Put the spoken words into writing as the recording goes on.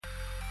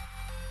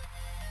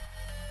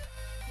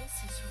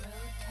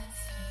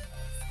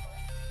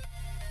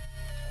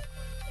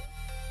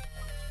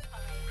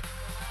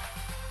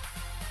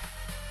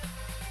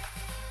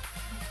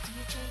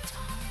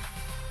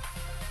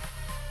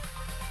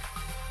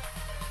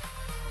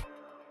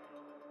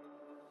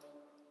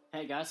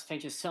Hey guys,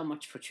 thank you so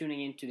much for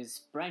tuning in to this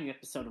brand new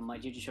episode of my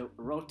DJ show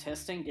Road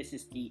Testing. This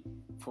is the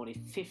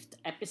 45th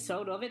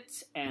episode of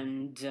it,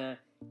 and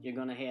you're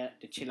gonna hear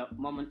the chill out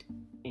moment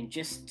in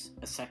just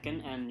a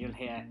second, and you'll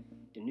hear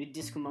the new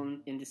disco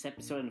moment in this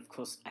episode, and of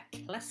course a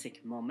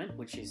classic moment,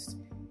 which is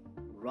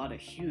rather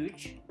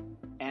huge.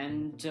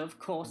 And of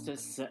course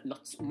there's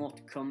lots more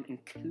to come,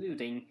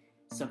 including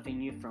something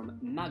new from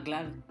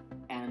Maglev,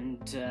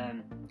 and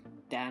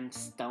Dan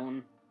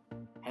Stone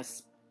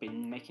has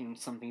been making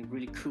something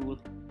really cool.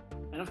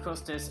 And of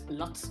course there's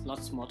lots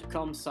more to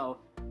come, so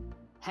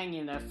hang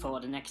in there for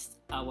the next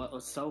hour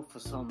or so for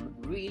some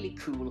really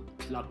cool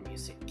club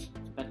music.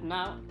 But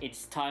now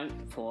it's time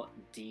for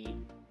the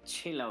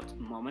chill out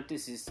moment.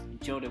 This is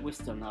Joe the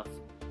Wisdom of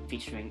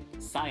featuring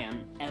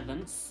Zion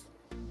Evans,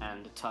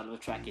 and the title of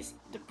the track is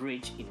The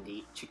Bridge in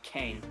the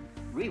Chicane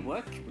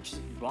rework, which is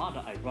rather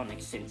ironic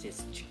since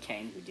it's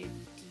Chicane who did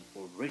the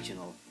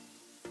original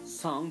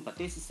song, but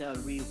this is a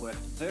reworked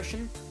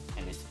version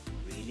and it's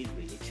really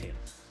chill.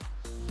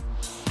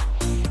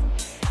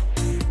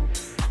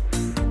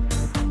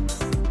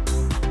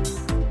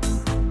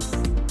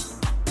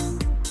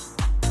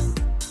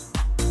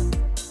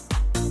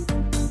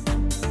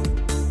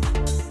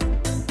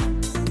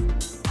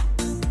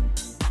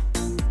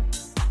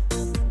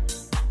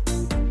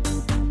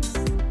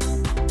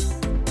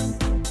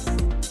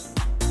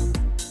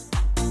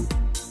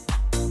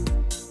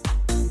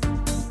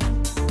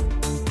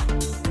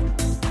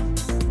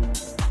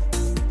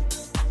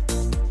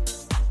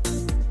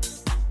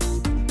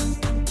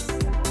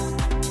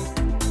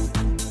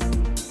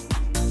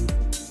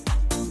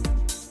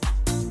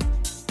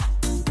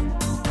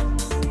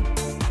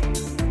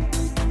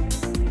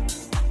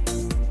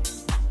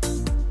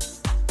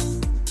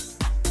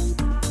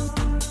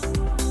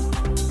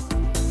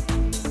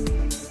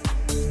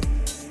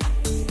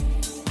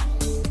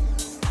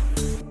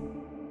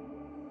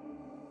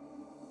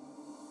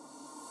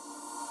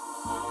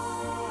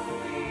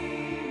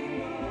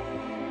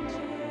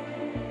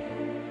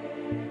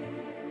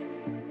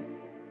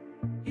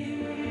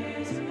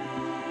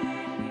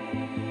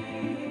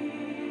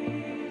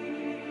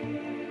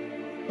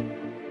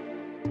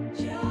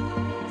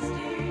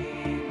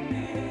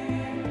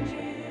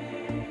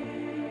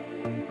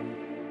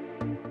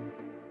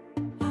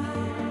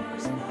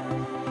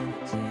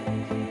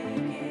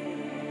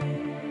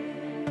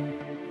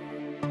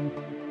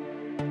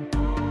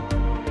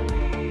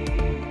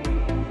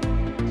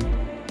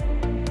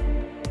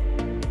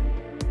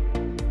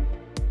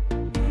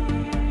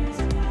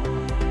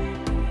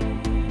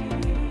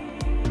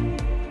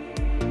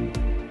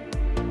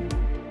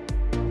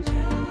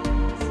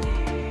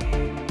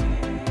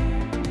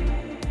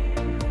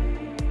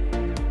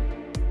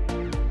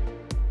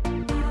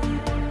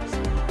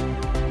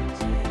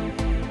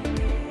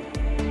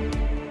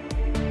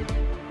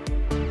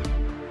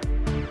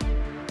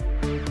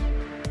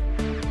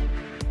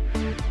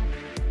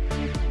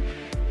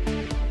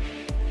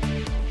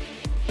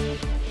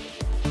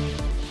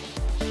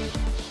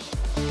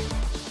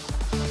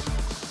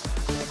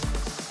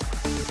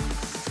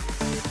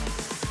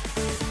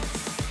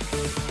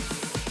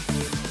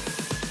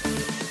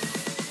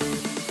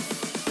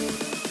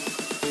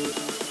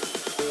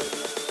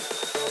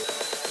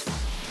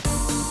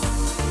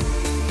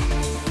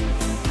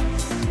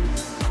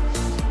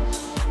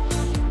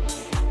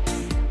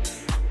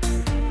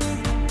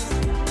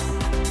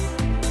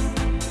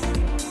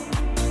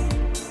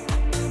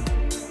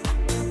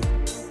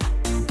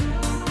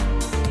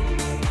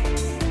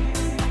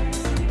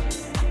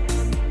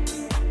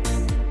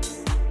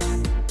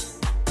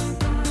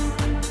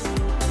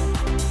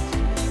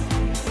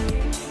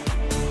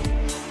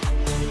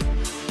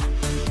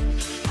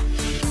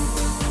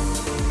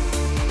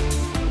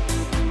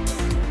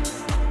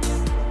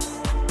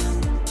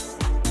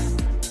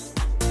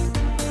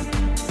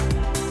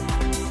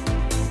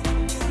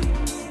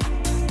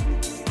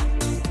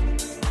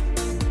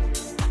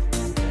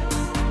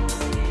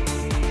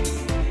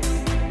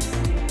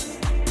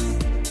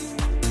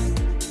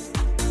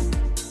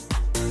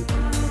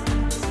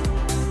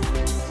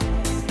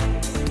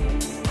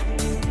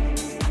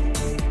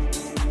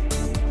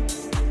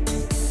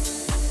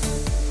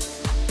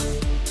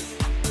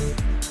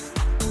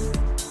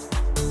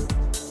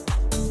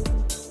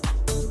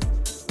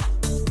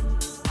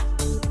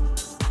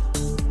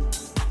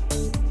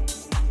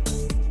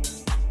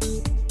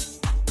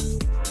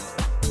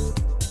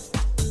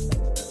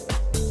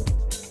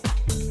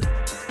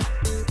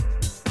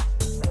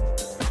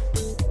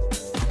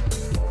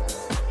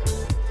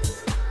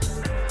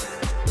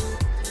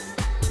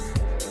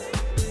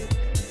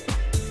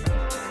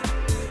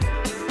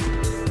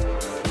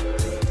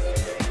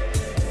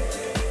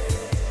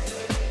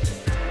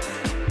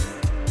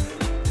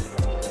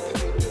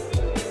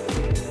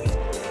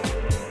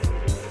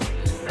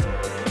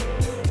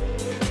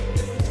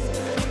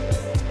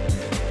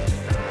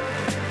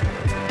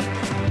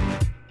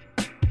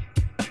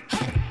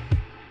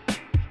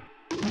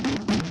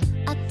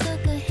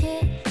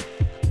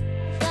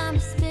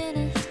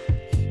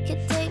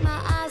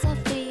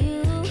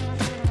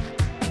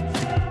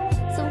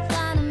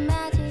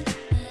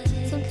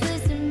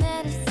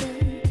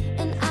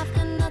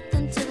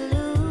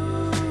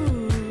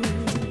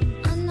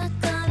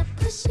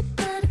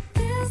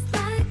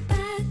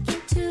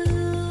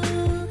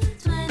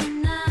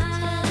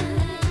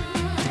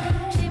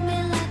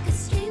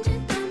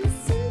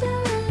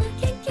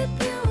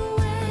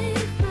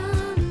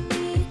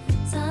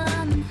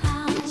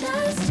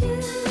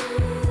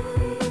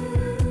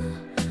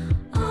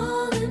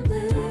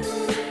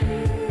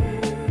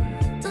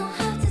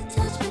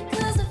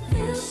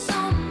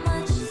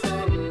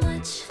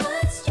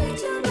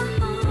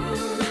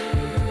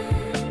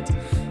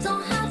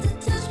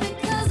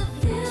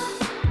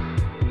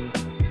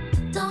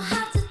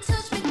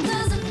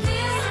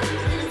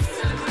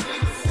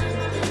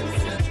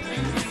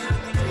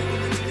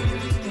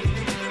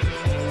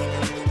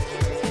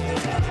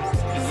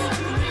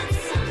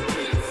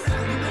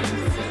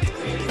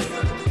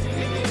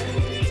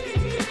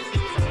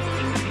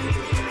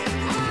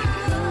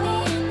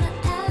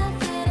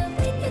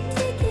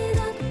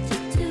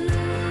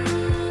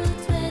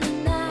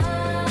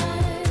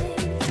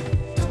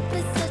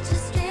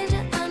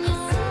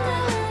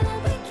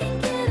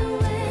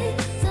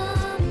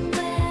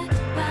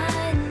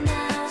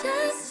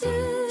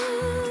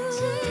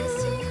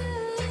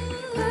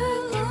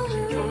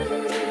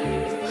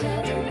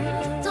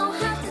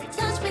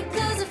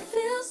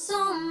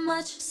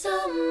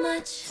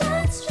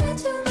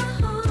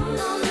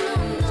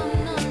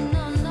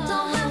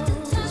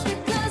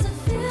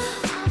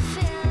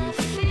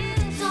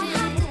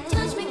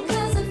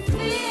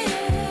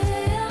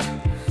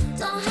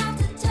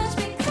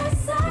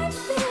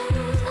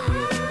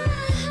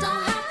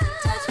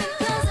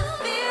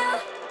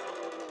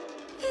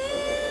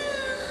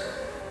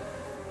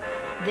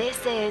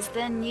 This is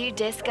the new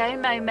disco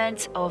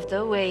moment of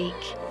the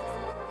week.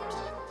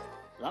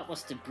 That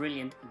was the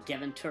brilliant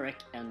Gavin Turek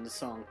and the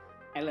song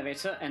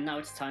Elevator, and now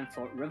it's time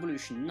for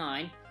Revolution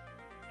 9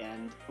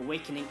 and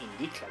Awakening in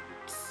D Club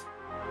Groups.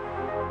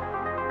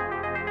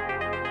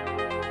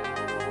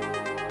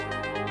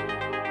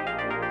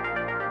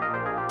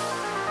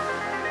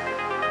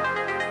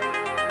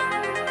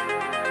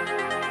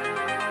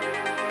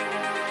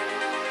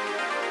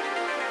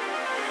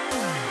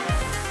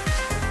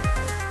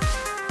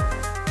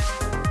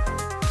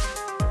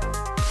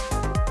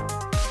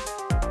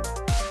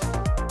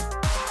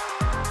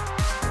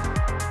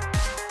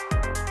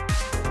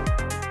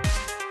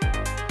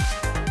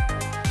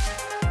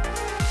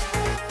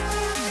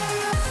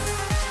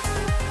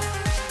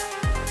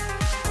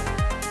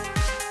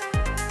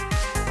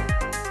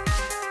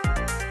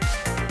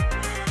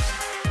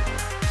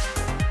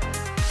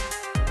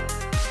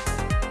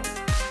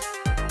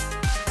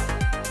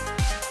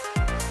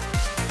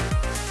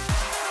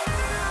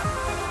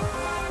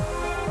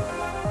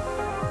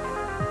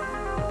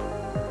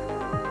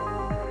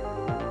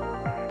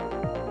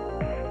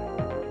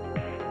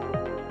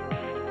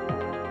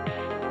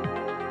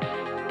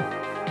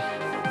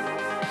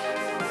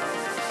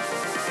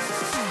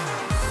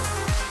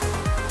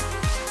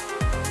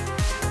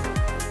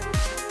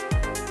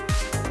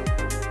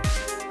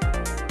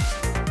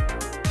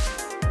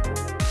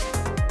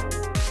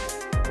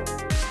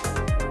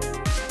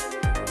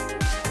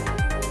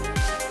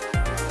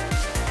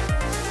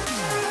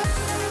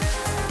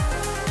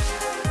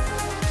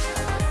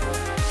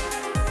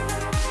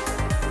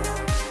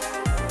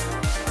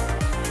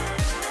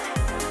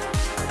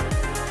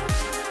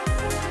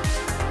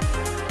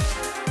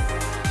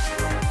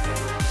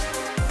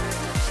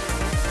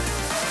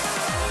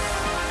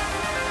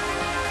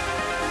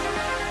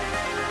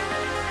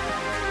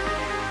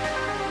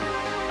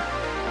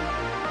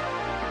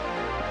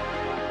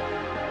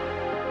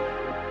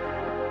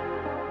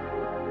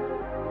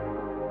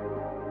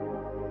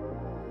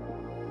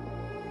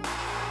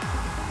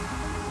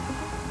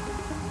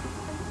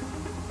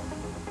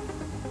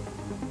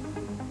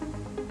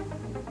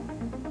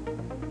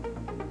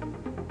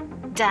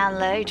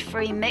 Download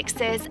free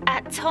mixes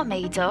at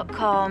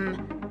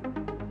tommy.com.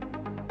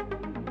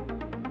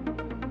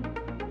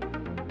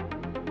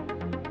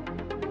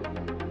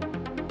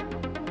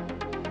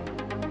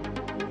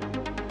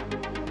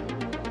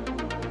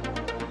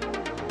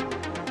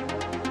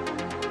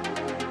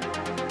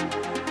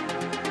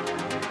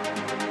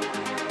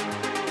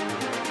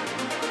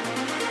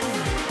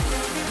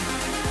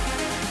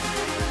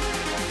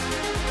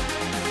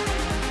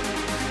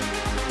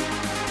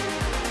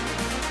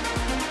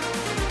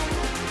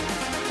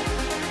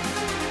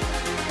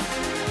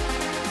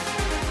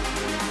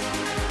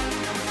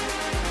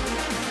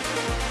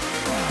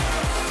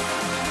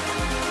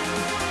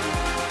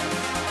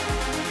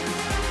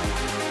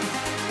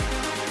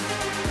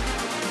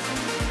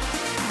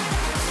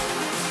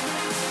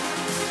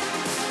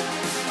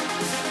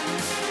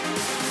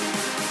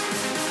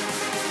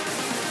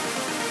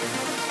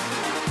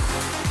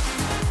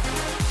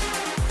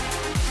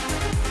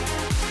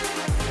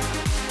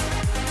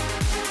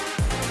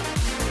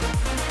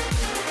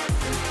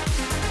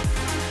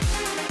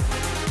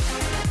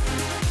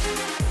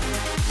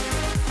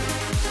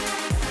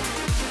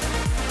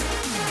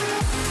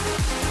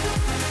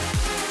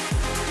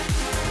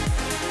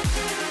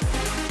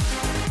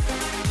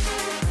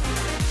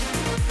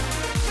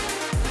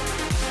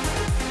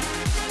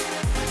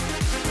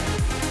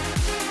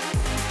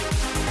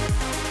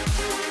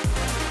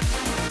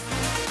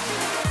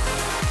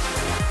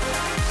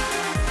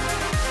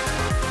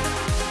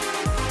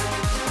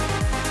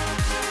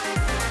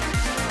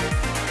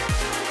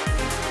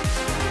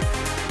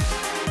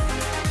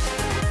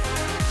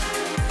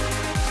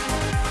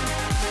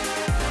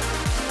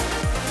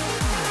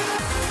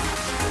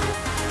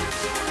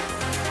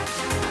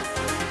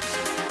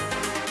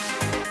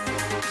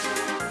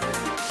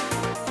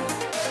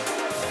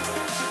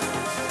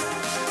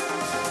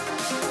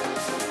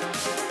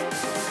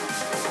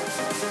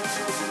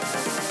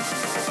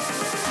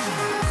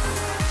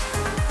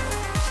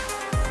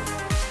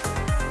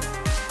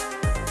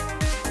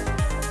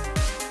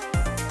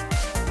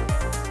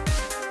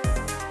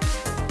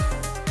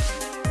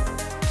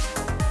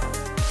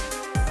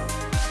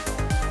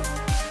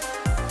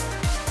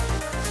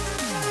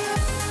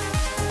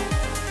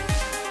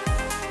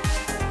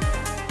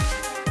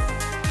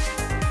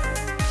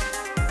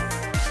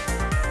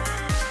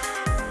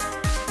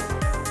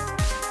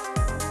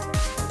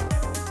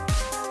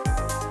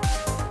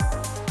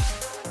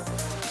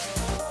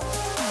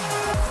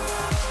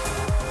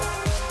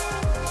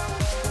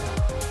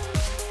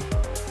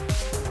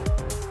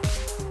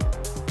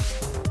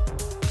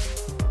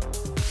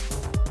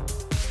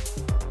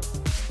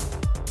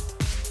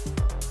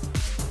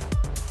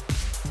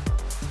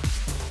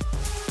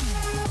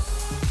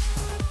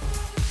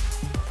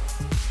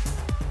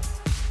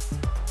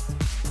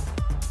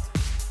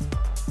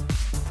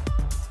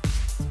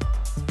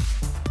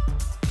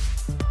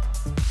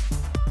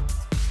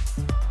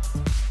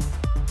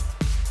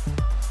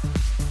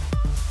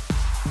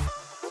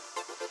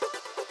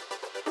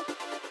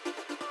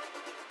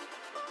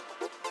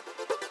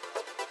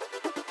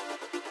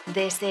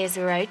 This is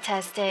Road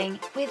Testing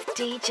with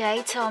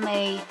DJ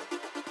Tommy.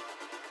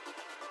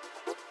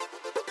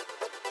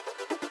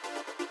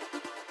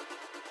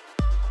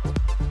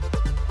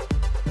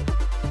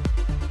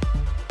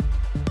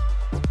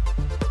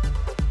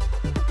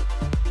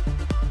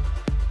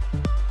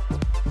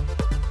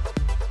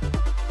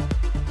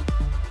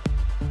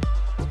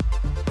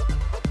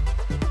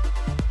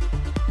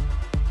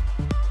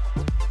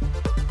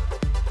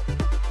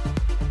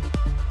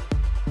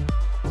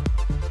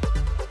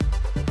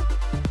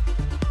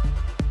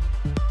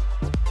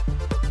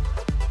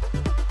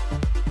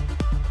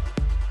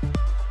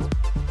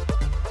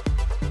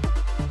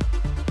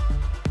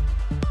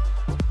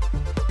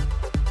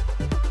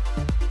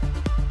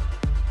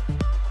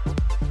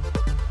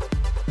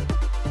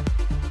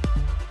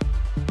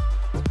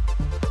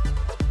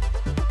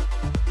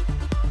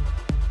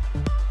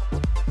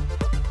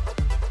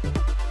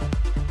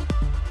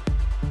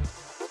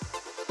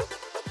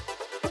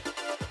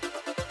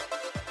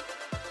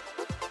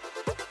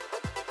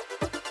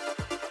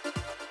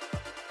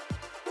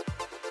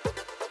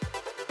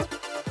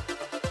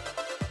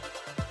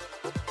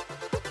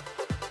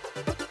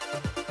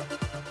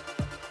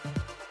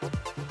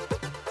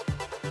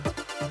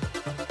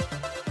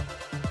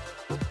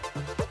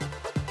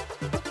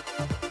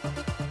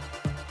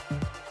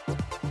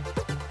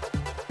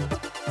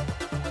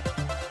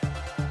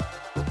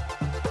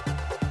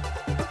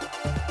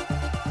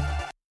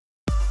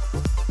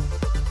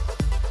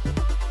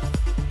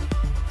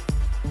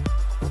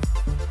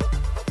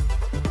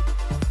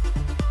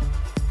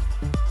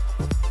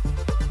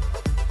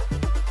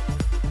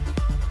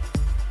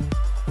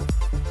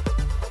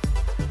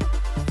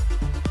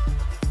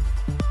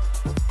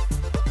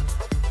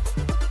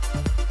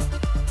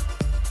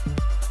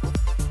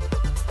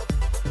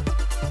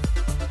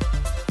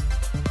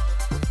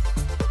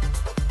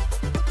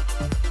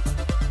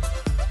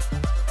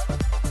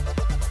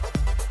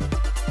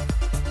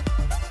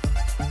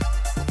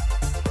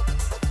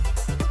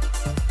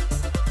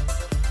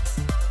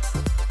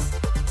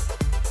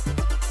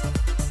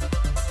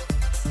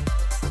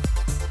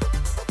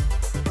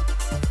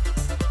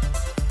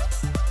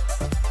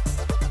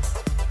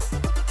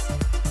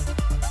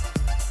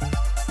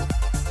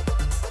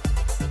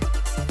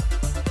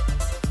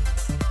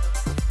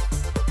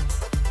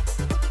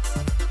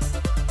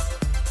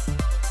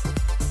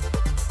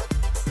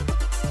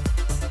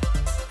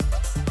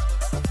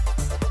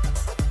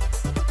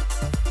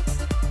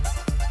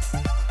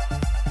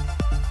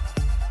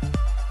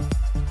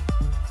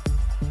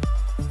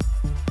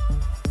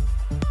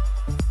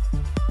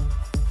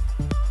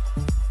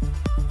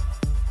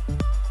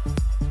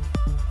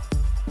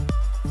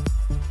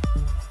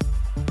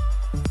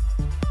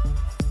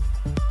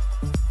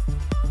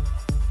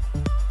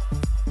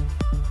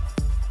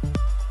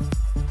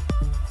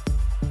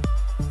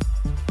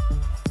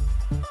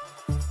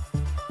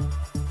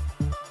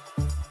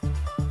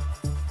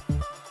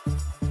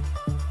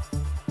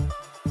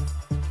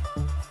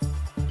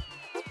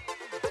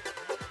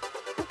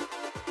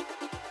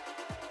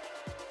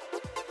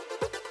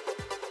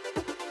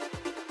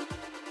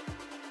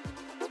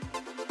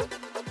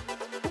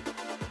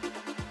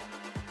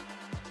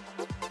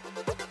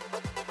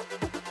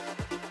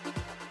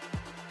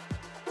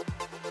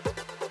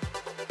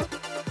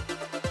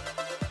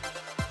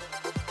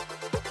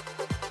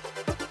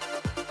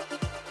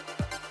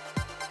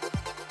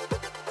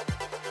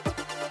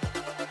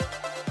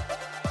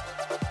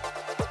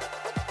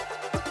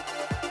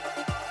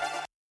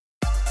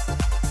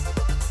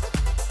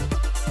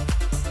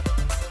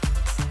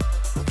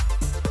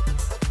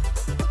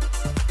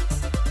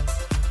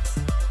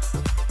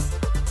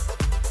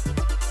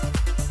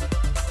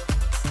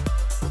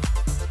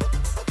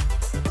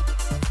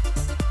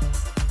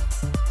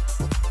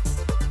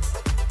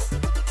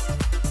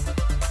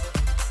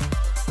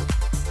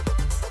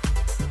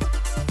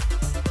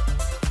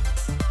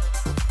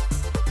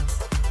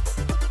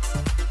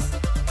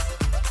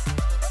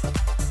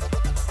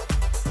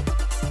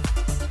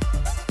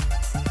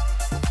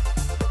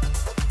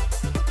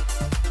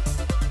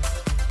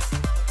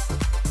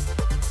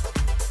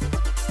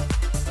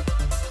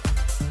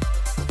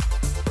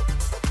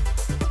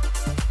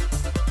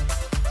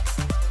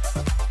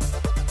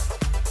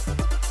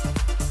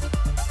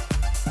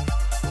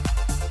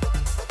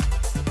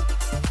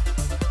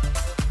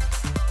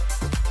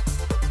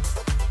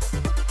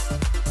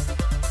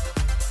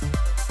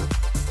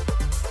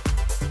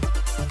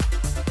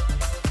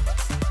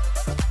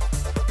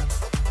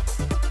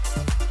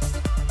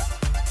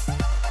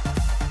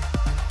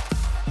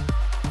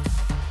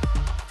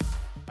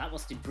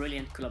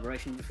 brilliant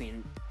collaboration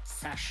between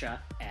Sasha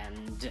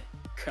and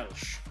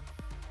Kölsch.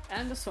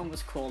 And the song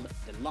was called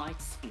The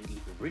Lights in the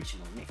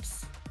original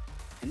mix.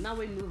 And now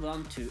we move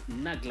on to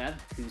Naglad,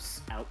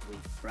 who's out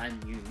with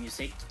brand new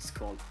music. It's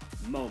called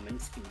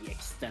Moments in the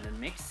extended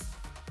mix.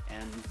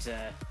 And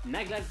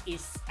Naglad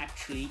is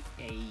actually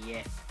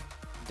a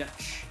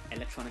Dutch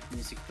electronic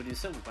music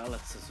producer. Well,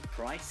 it's a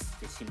surprise.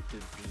 They seem to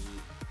be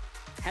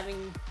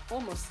having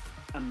almost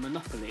a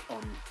monopoly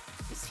on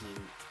the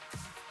scene.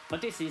 But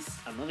this is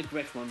another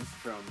great one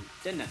from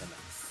the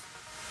Netherlands.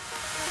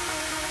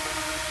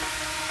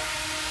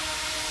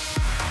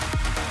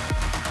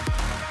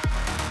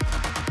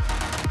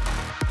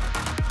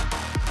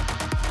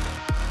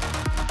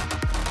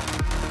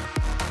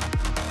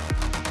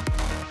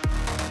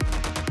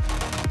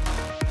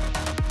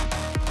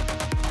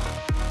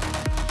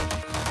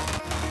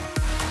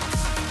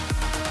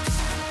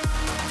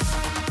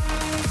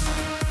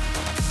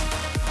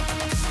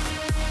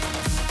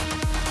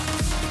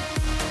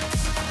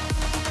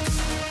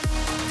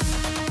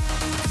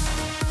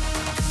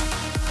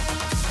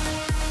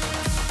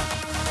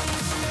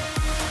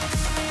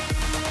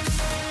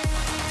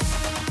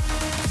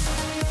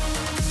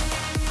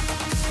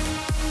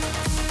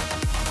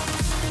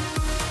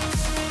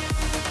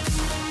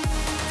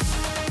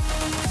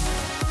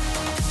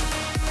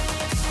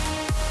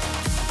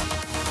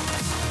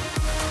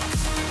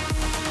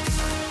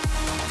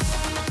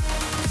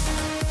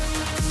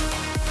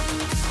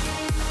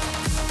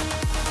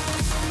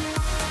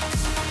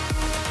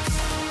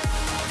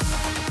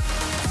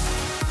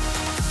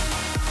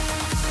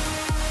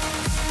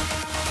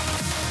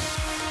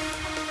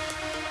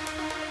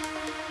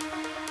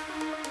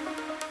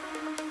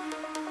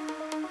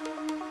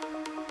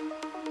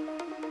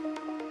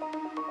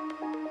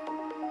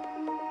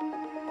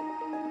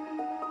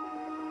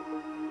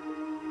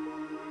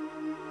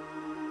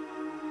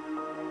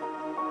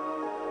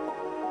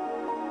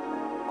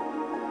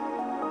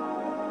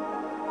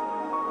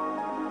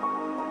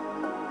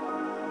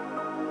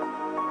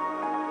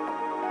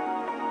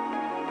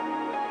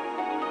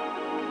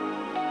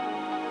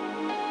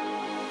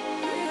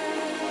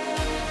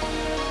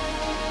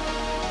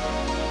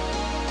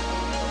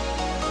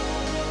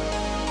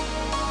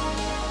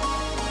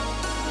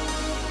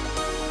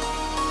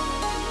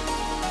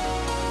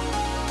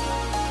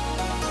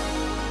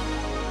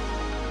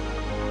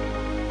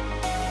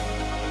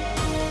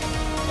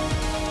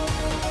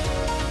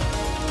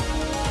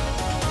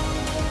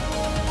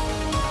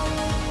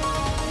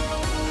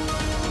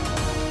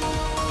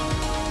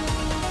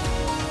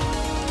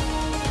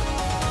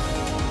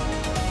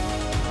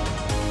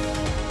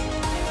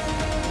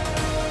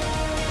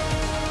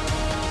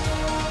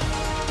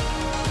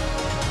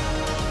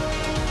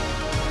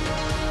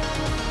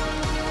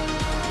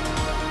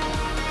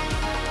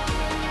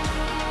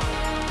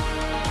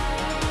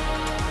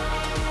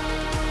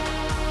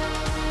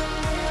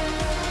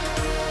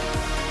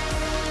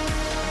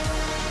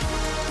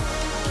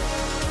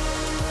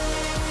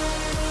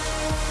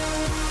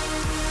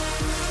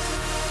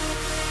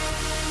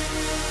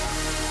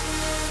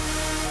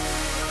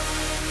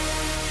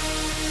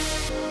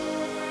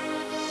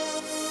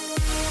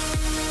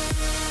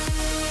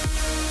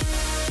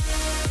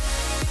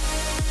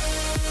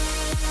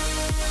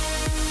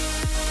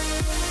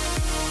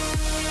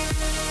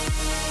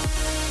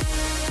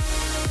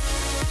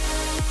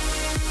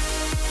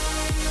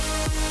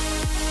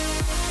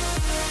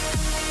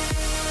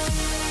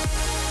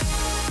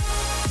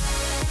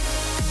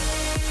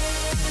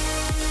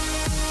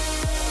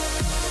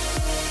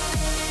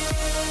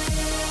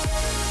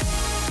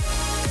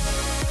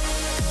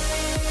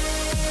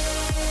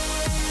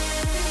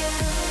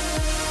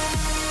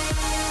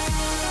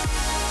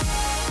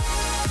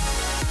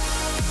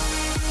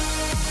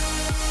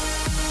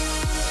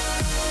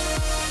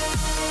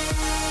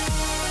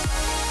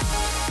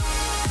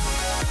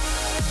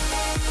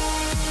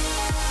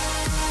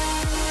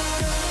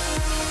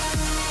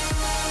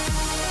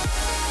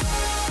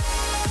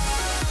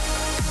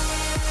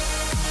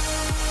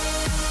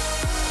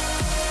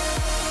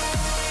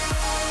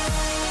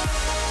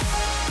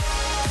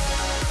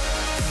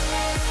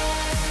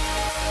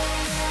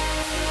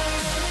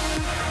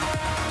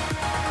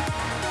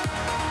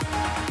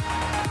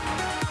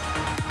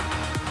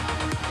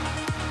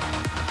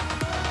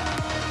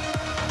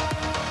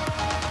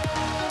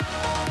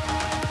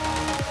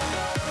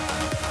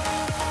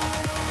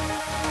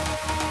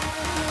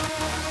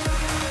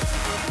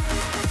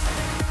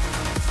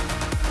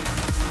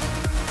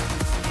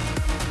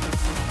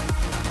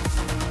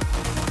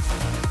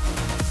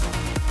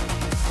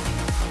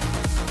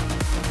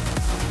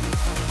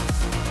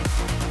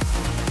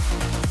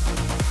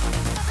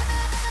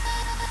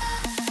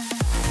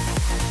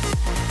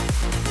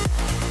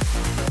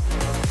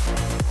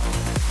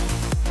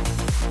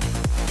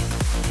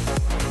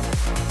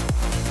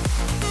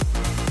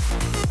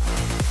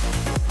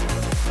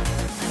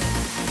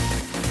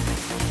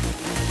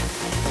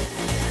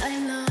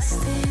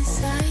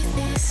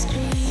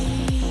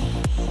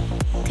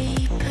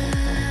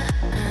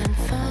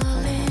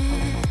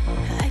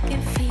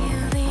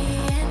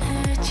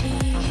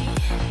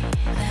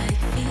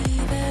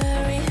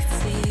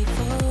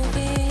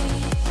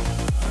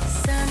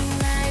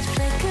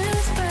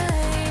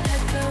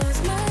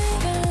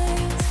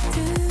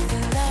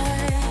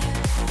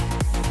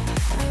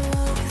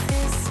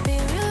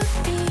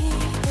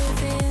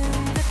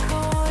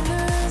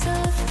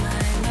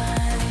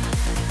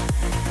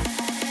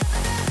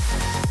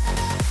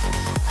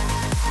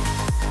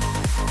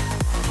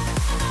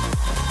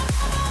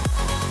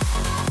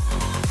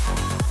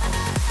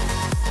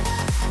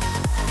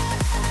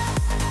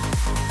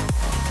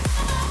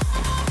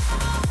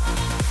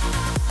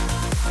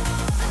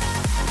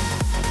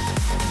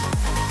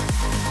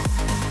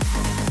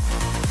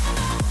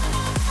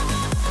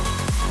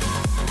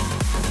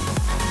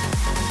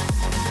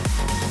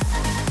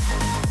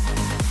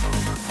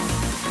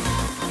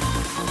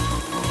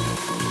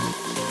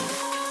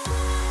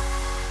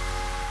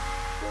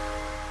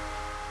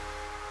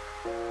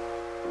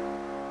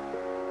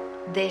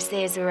 This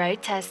is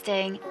Road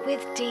Testing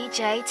with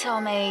DJ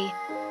Tommy.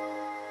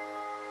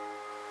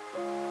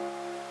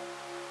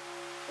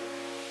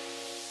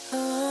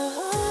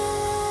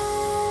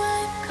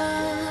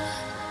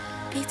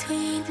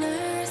 Between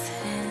earth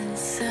and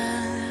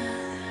sun,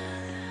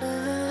 oh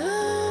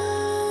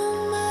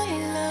my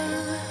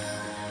love,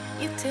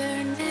 you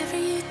turned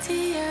every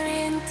tear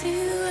into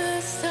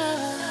a song.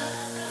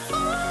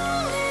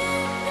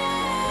 Falling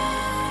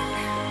down,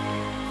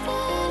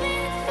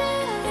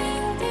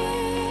 falling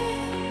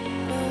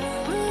deep.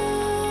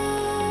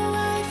 Oh, I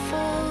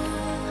fall,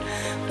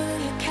 will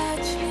you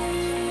catch me?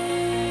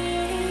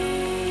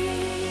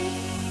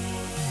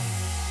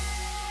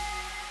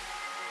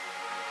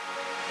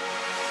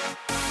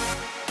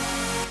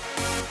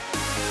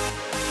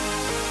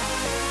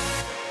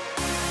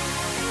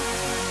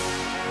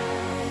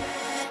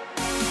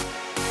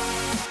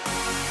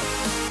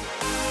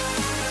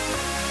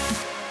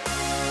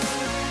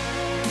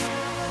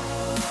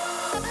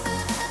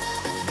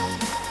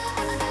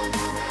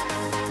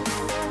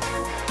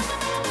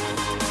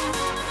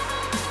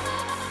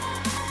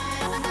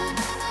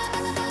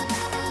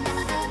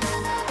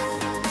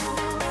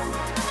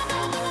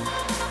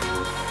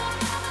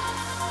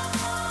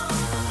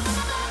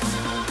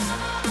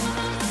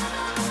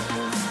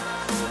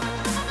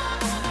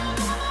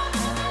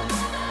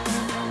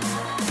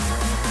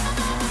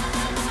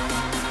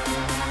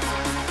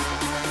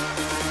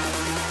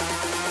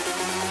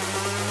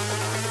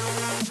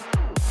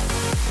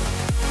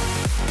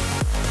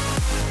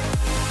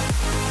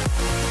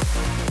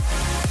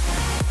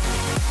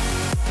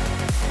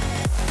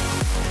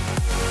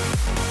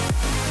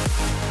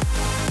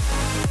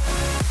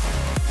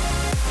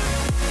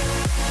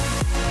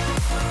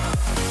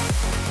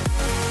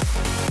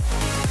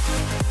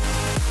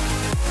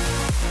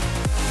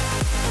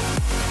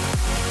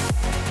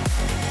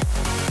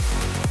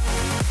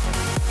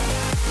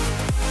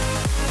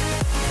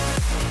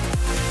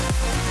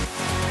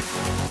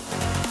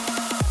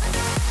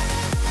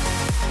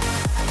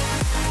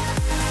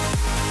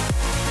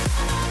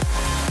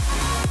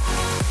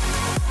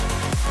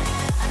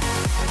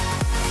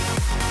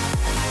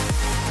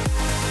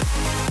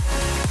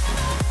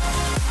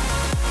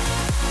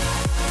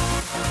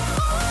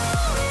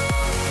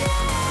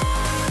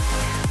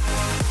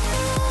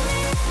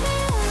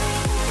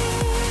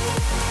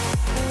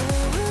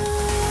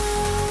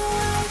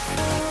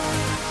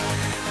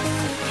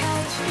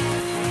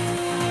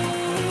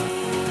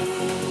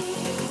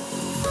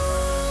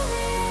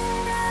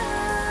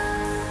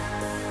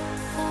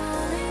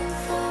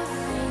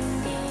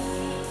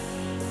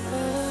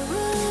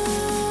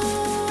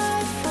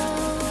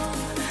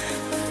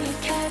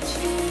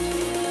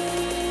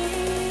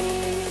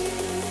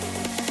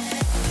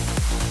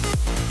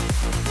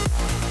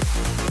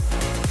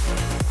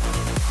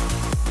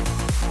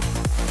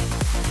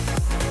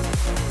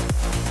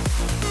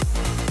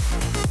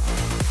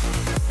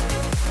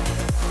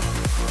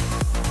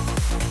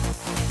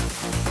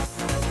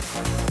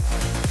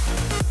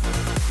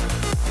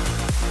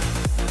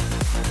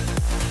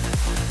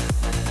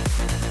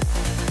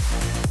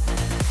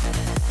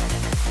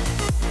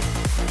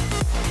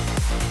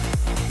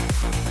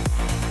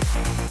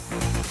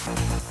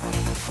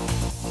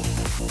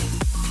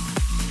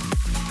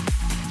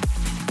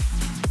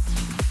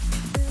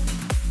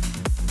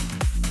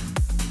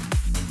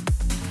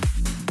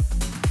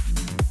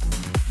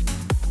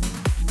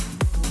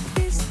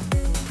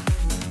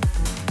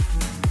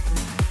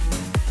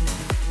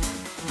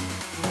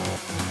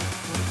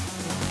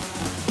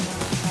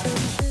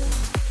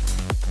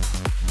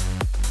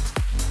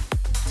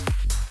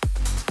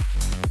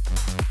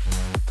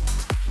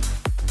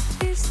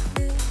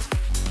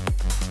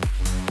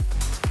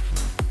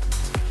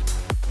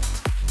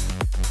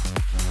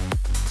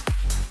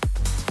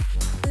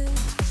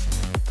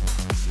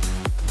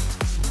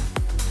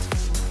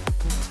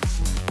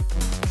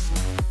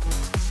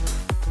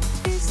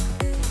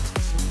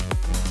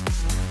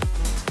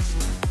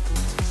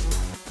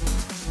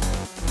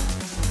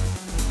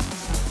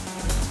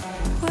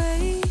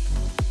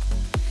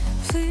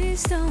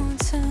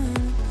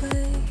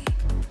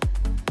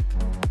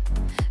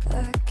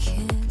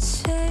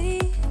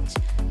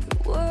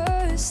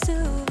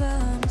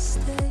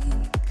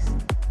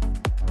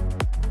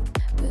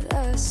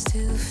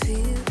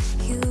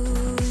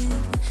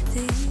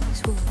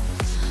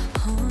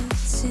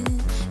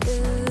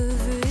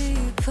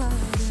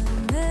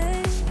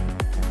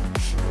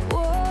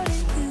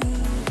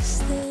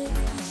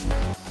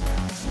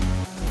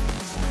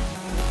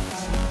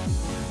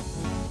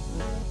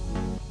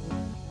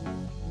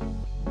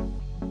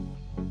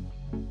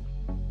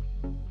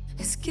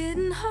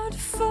 getting hard to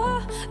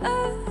fall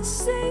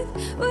asleep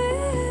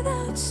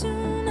without you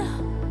now.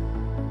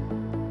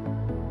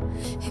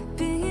 And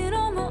being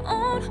on my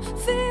own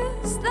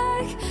feels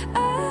like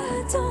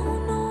I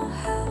don't know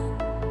how.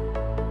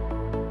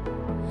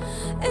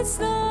 It's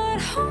not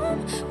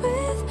home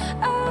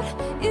without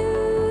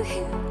you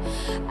here.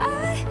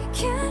 I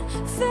can't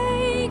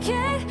fake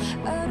it.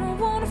 I don't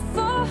wanna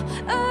fall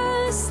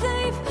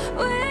asleep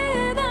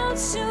without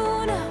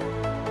you now.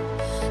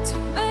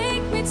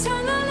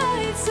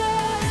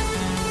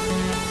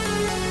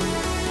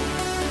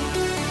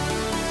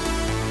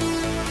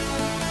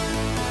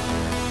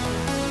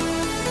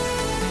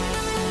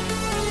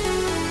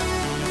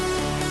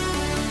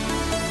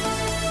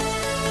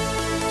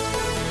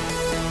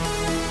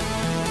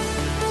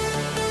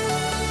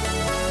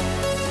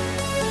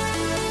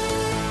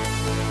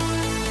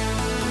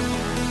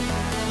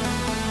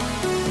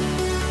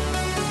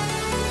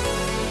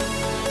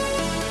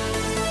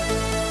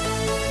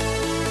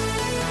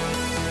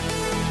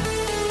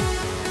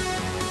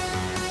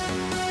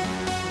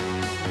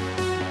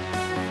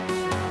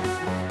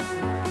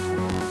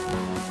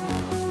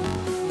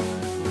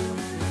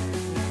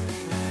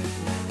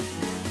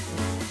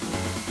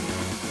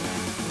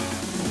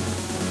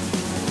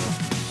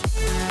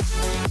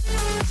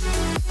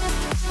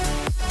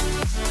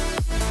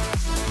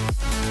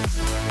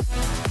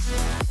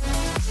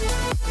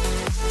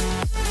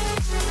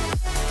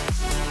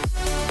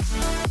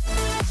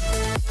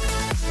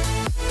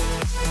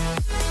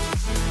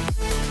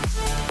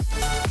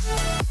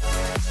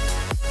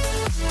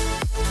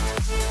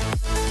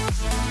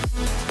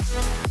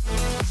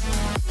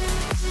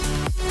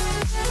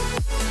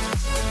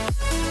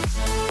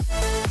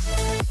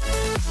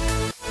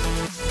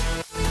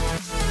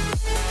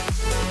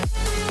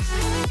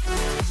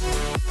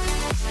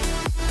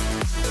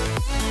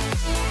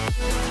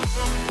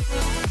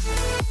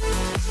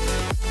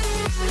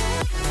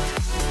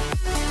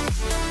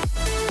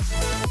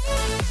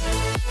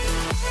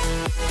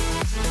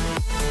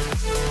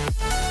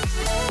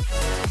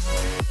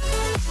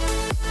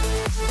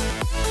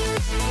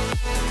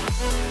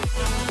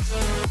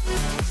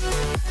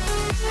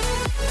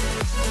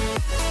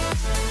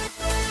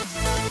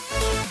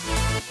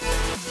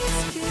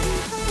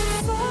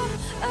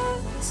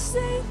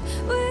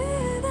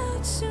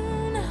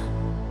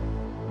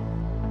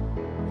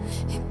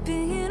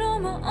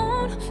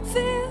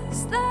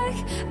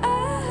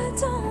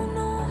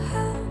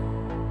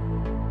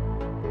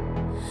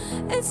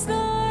 it's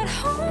not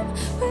home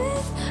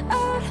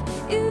without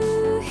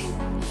you here.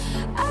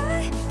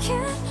 I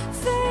can't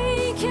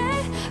fake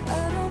it.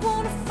 I don't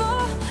wanna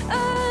fall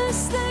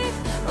asleep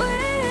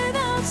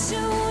without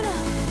you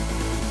now.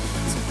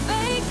 So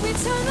make me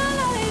turn the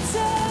lights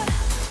out.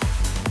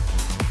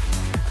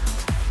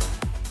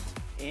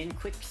 In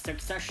quick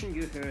succession,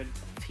 you heard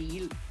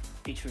Feel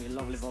featuring the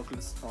lovely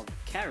vocals of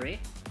Carrie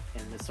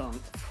in the song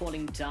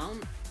Falling Down,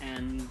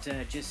 and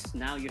just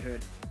now you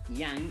heard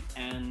Yang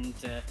and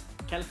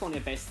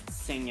California-based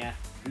singer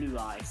Blue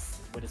Eyes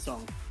with the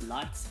song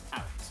Lights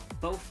Out,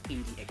 both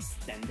in the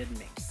extended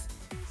mix.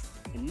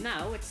 And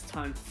now it's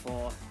time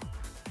for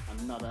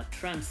another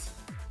trance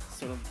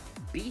sort of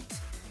beat.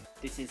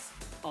 This is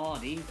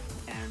Audi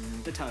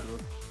and the title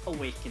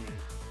Awakening,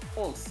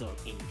 also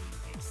in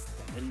the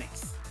extended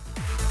mix.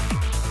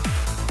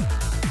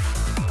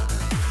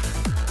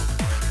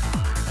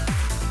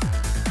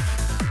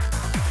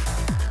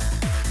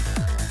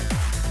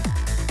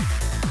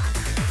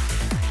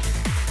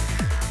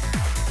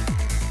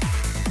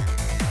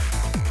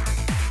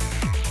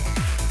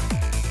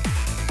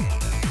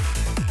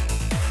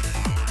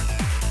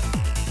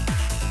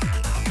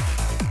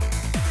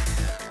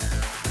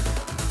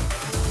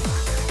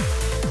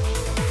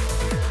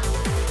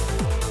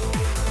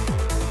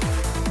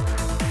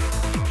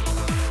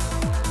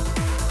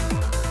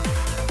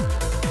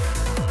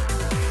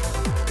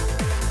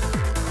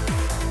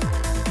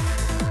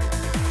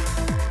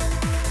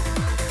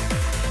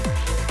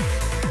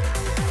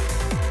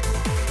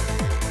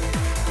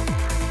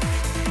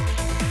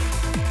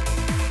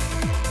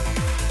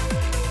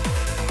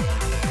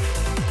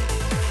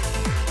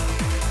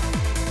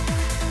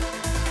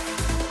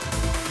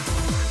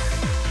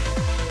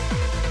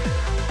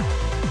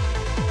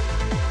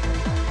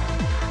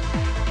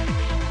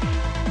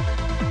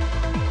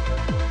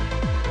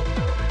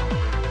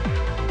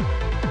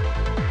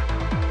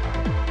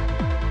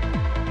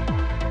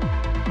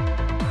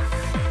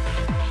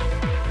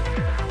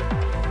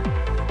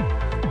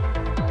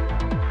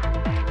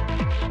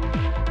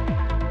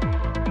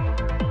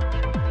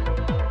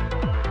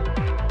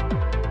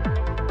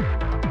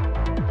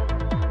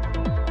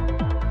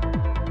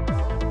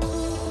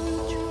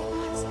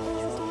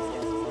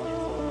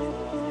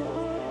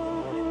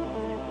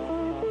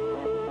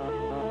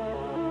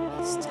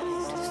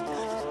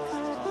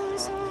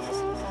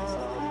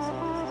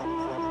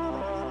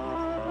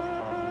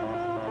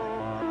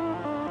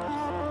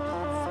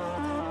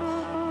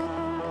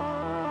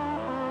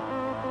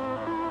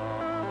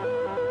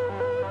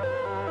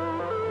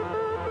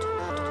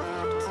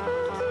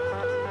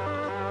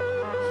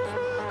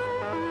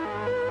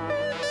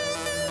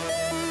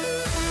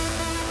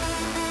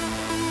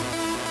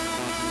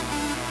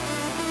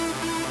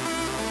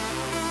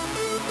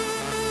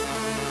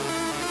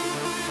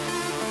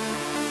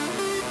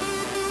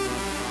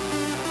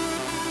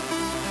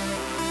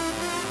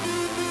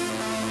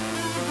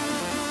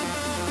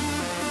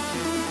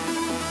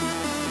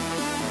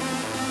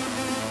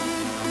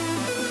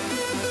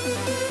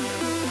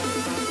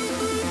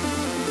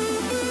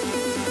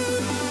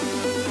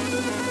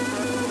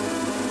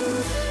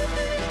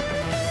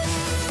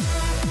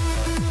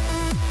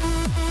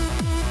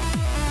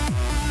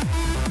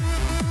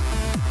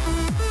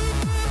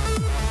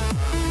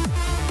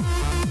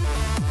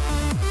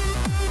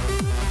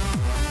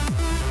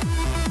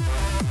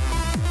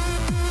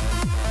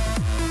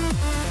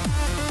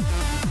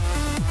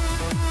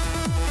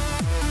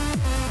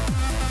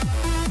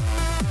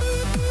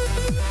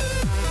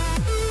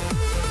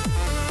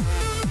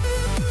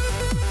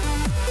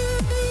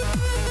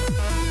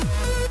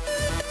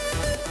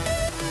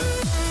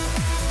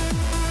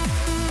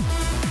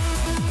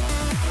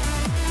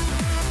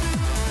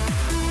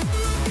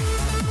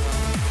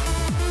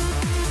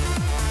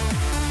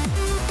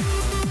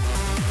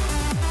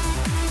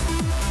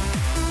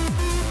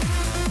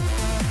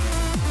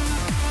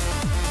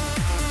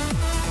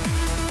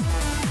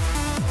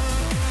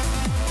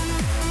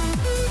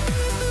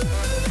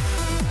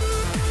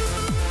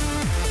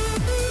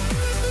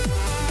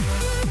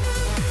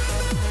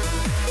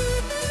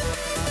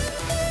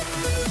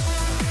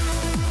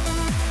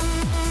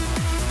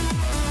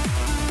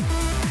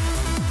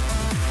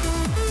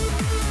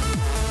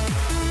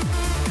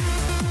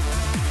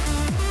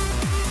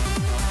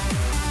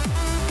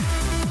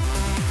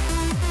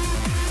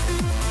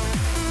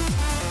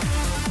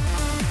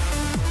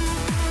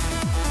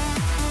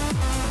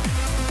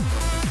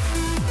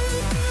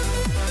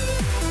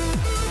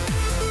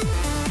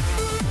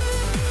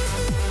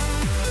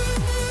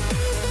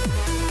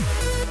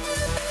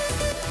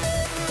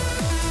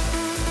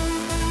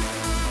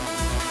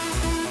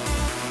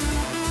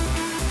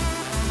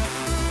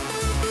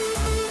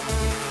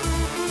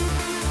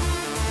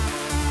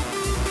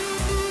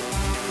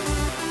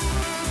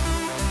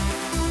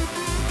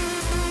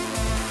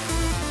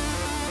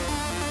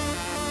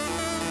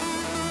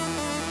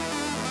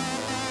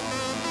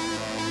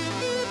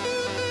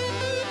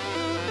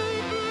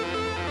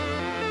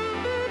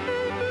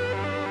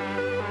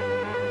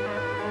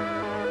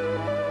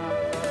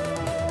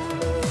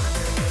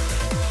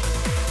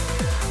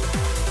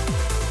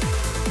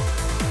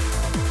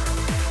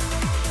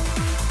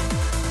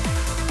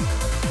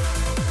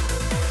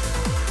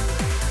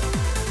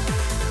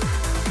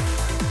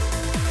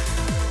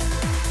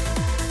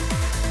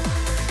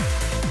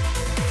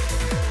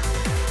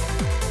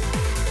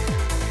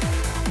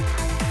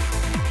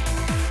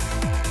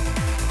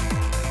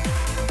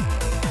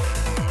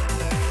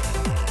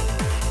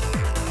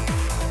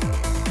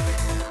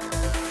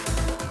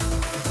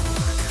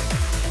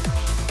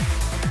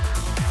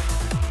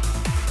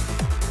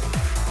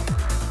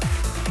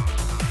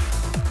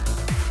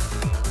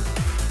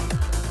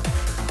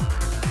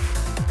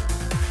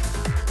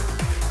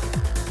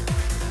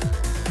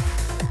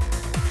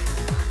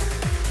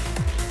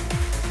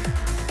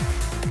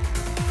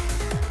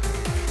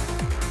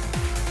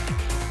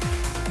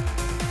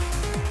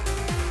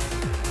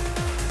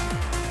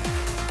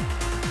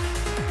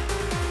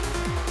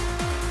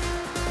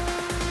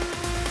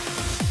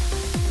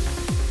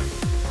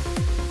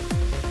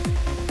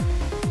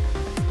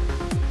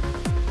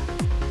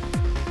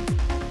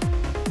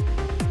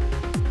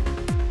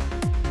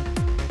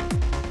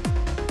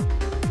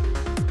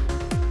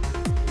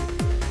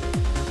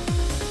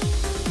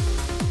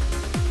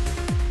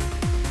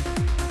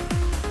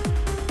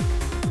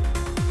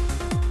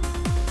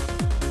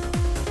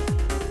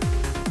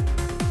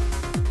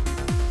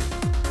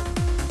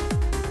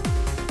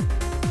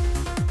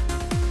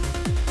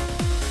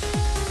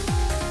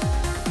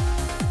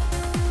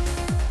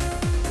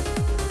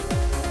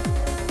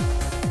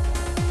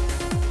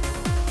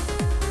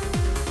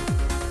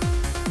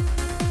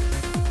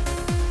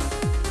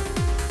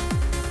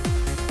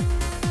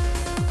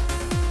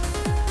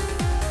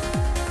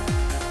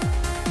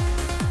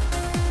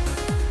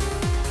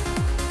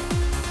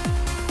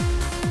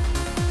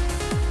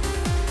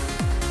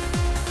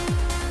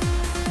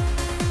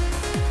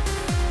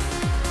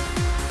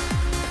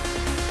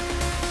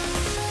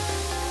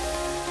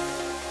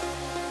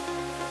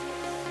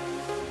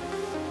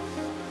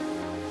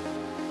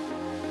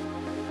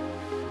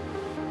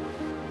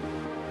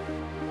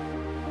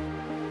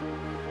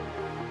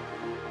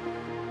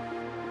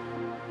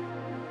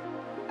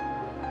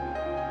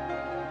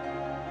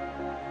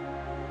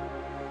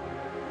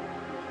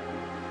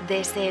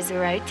 This is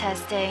Road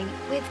Testing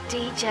with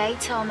DJ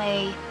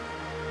Tommy.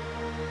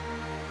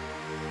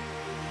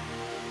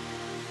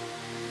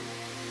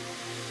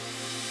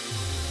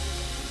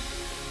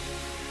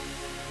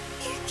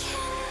 You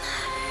can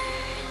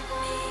hurt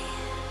me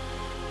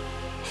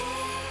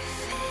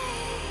if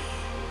it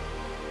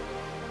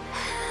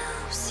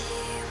helps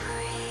you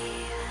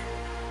breathe.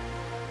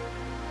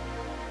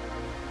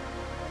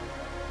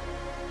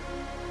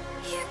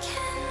 You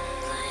can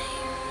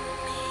blame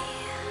me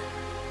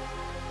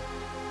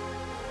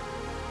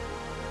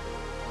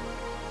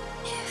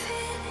if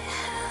it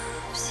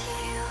helps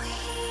you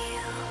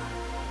heal.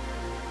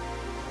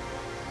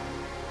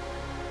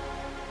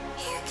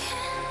 You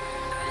can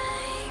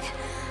break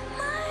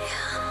my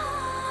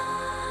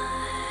heart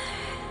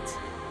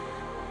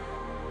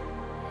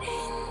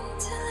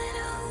into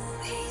little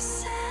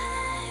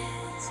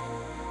pieces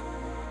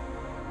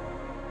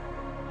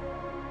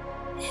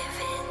if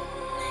it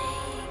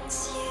makes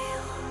you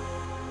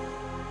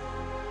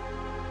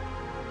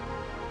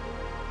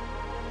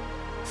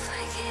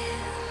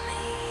forgive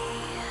me.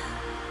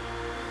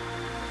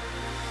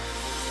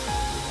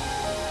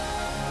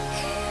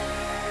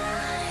 Here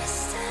I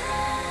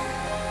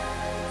stand,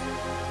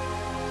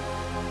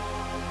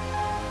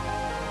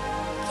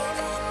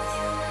 giving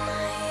you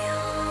my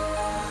all.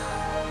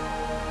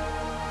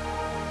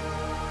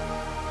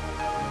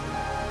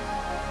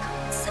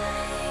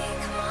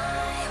 Take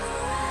my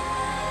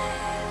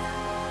breath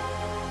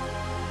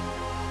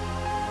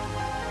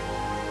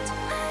to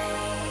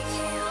make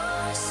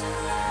yours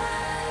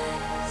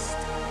last.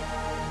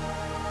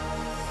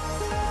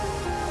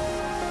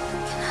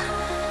 Can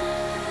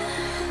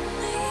hide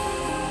me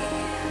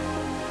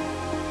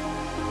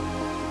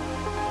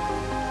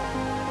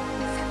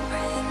if it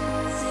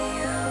brings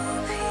you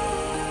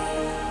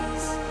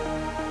peace.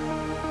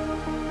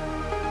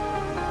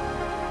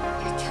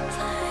 You can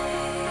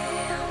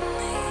play on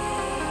me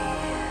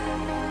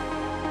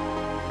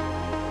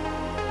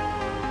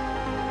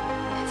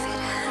if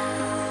it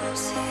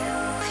helps you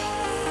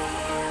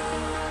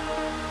heal.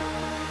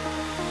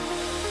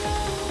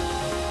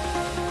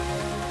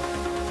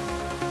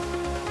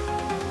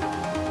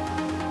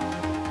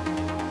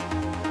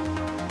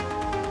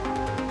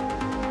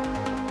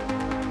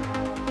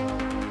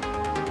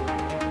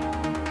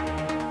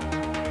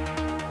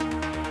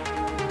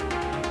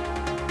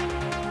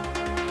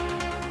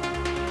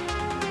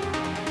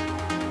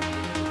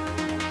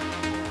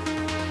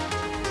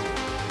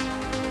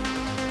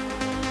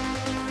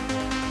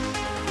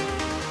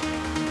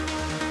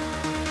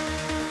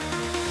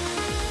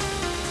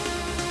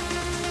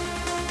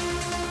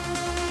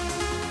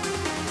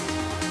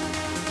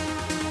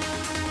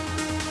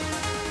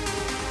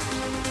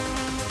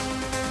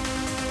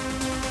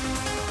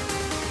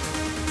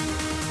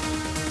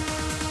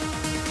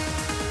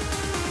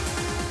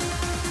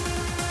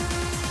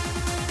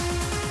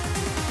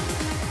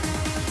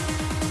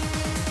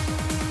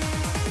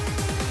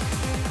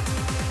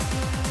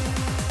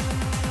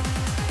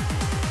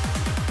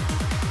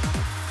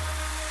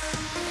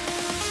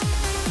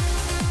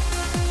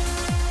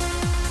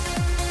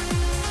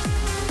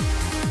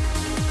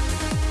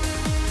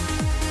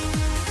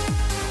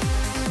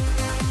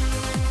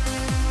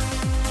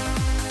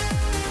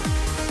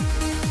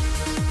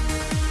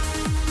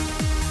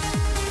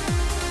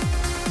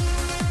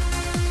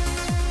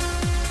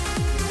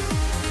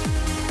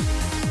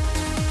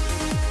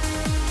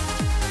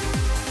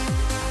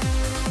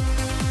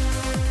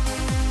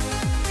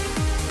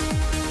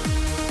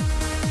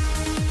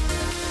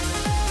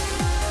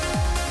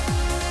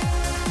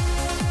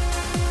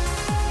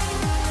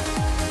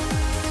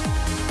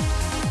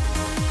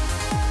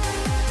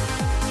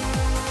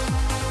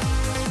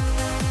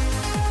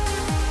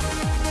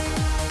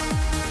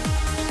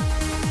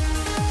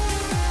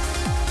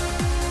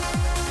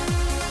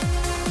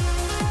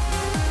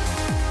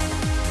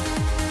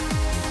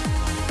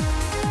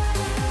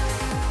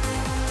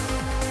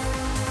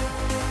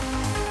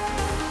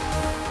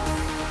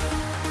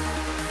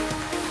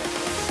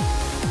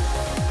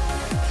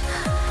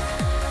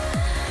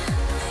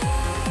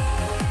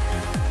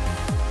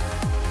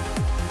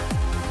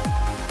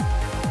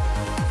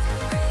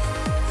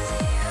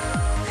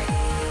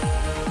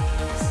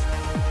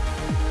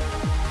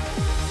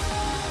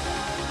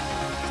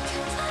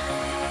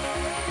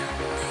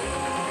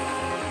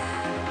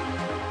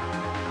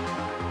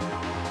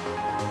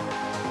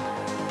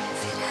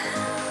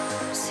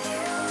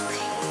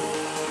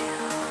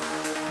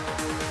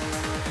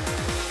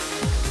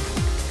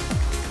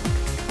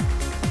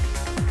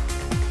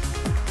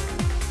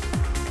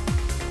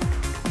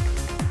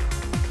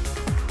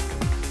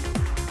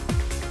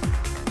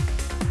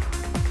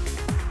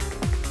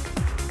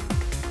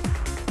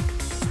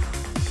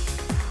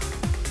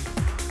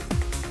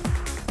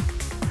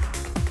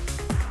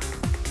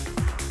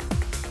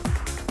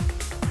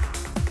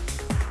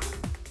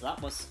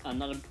 was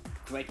another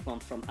great one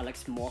from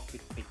Alex Morph.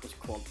 It was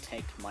called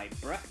Take My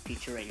Breath,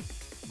 featuring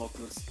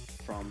vocals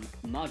from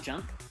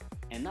Marjan.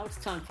 And now it's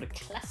time for the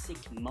classic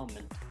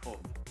moment of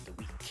the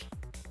week.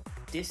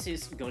 This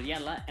is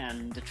Goriella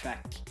and the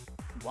track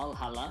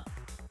Valhalla,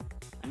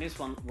 and this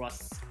one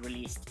was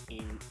released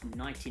in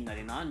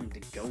 1999, the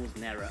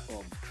golden era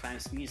of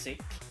trance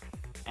music,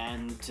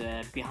 and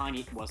behind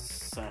it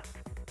was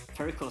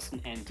Ferry Corsten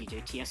and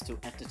DJ Tiesto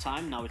at the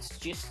time. Now it's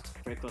just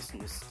Ferry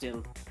Corsten who's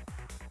still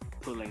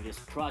pulling this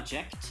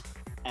project,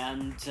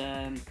 and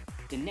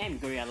the name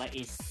Gorilla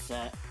is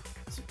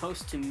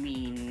supposed to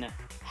mean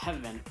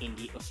heaven in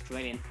the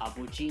Australian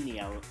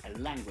Aboriginal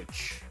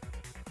language.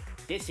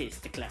 This is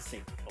the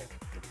classic of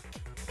the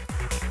week.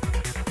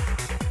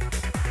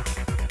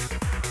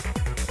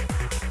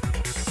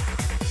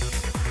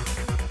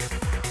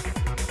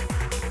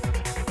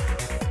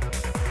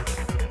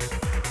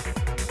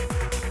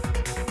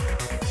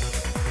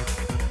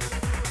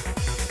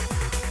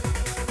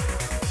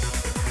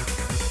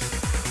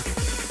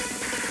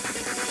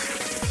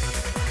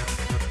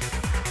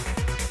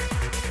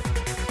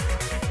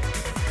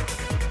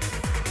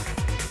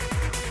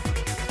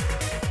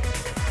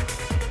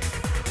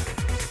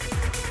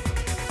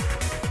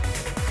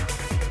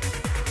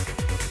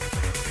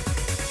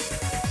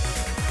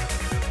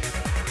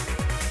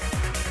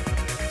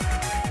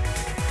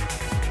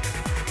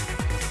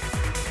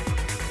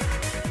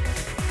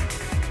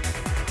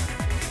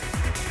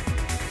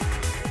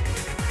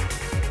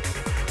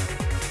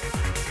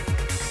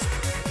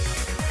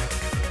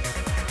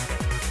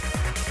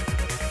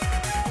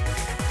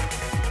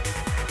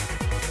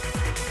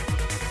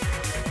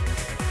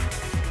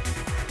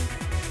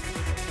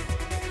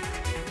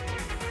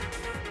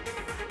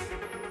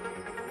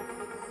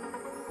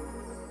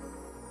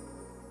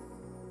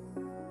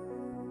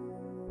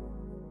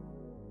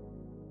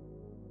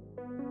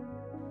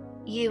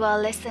 You are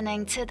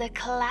listening to the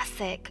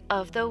classic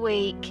of the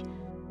week.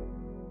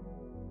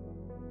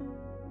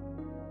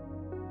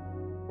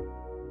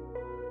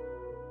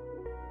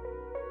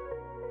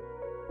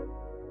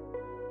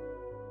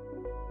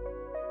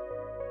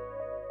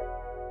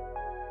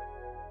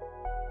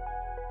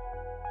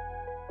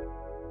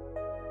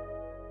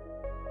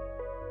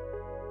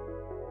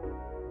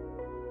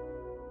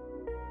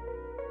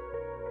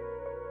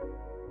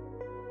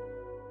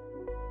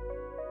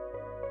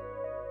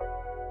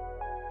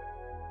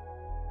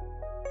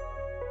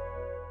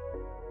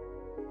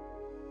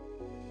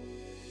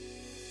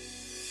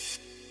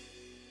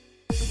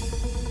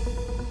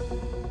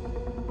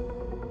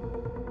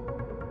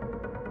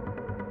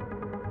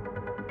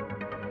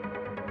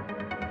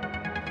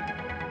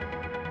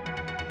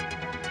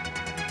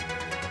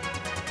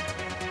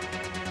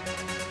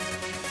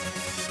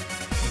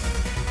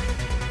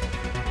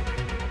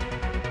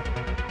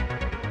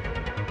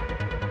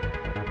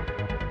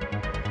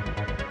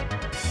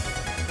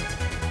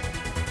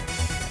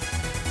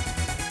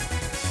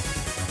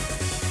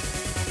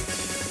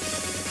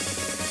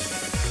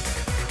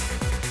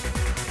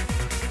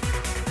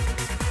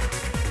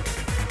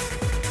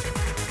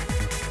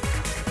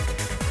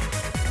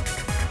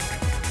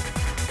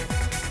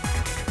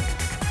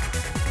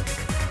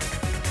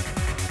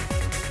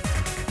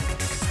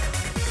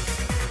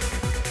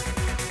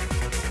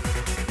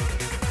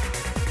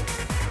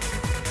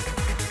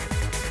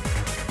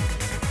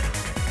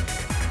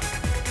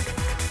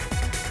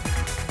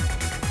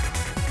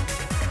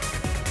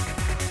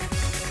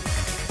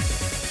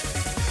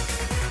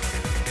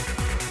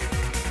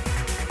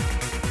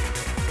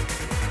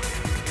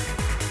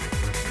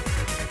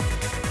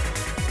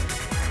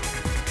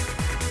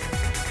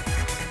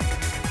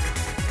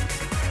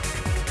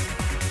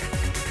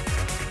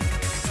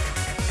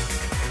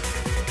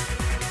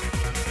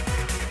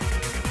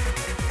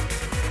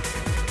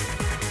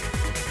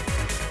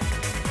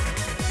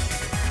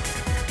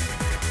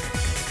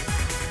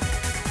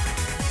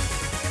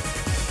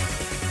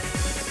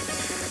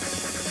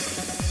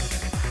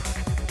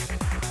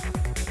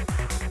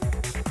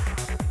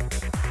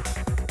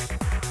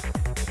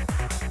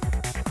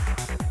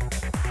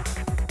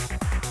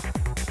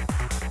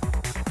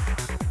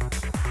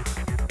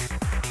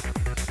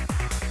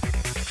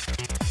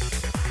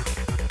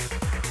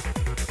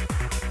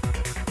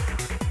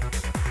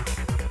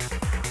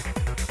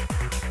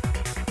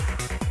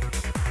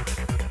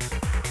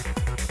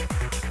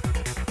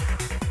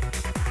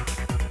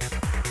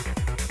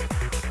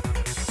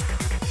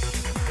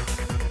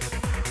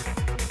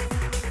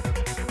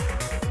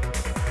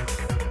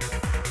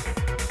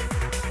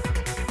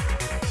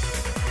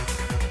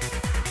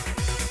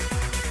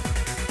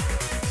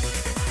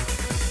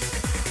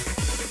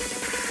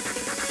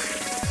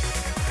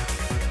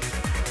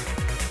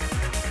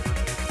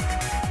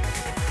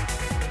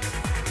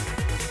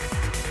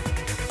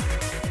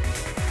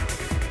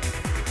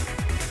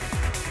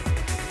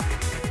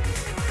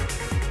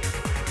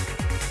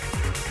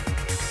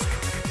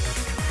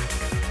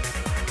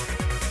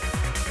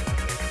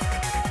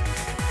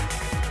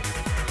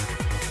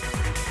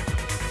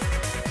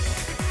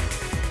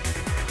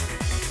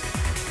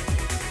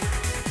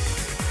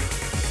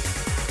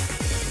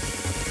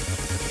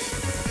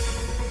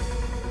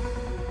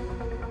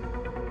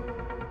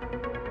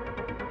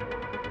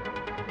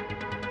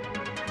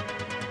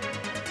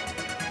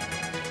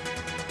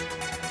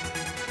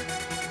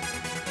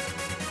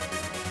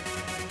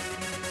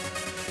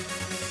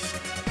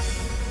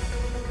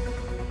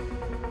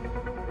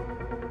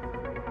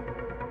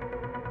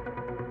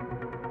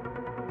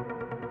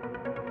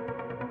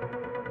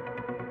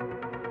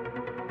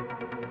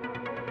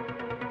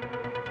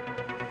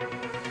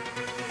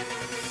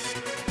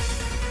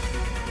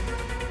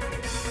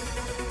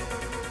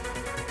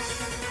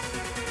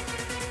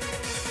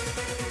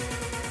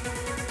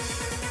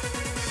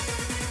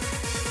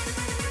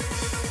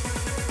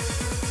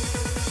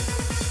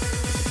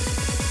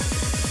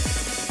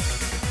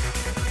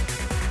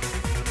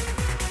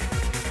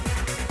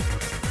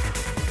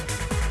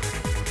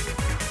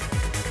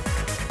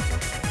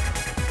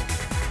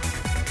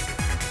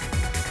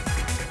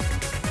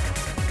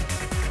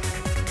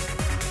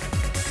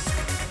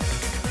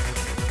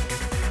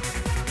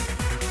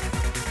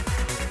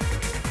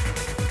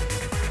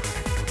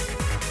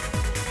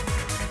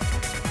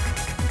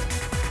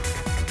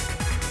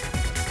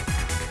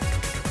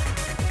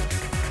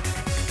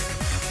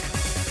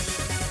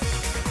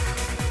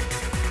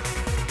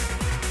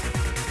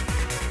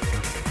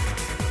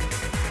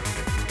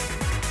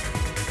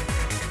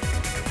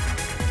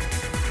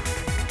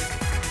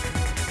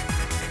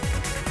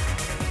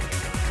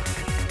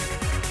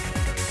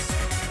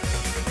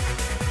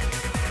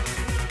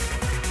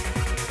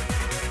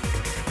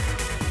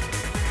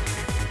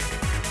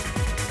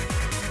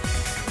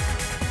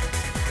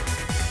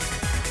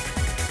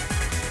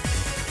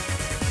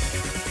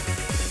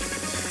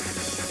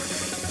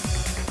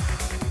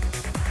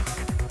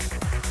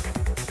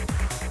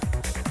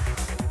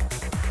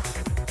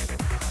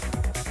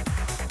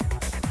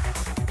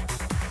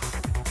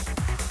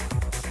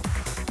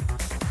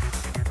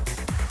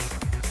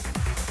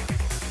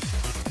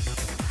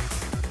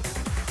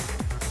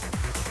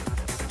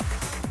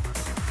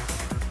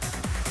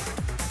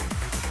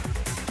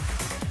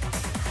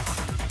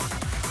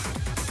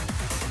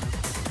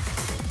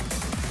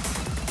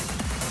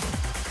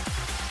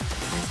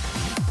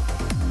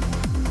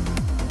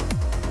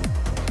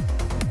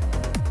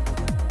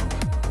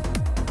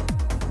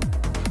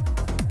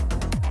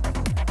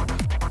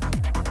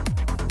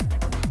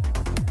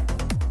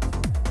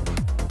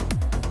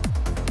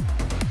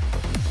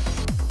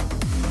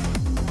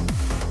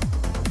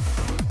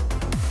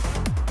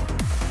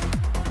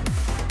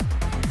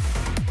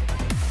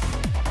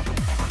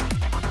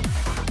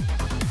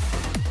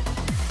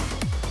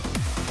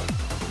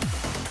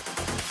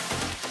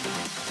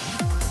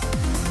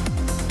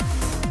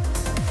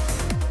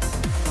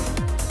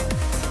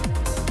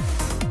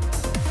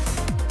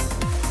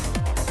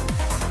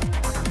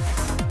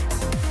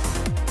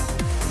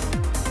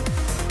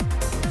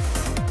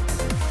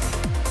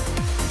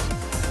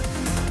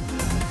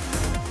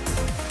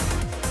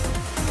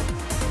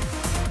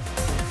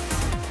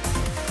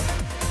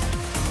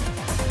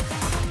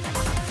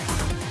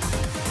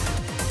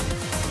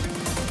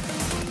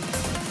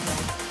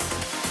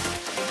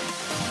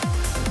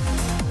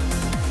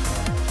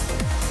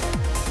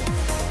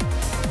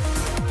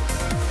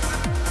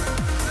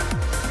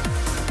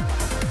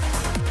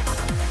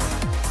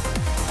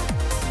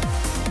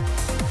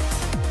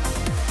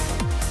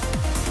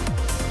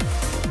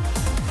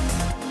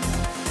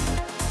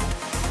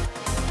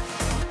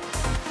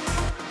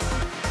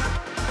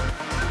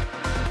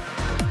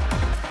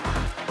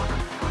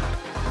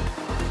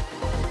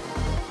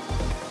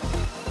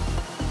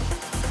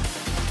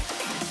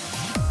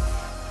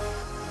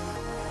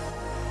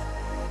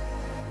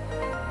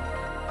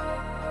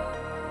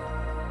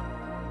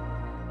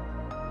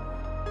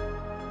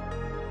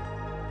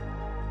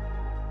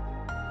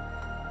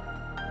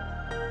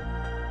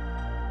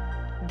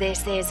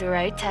 This is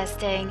Road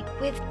Testing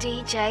with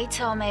DJ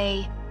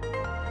Tommy.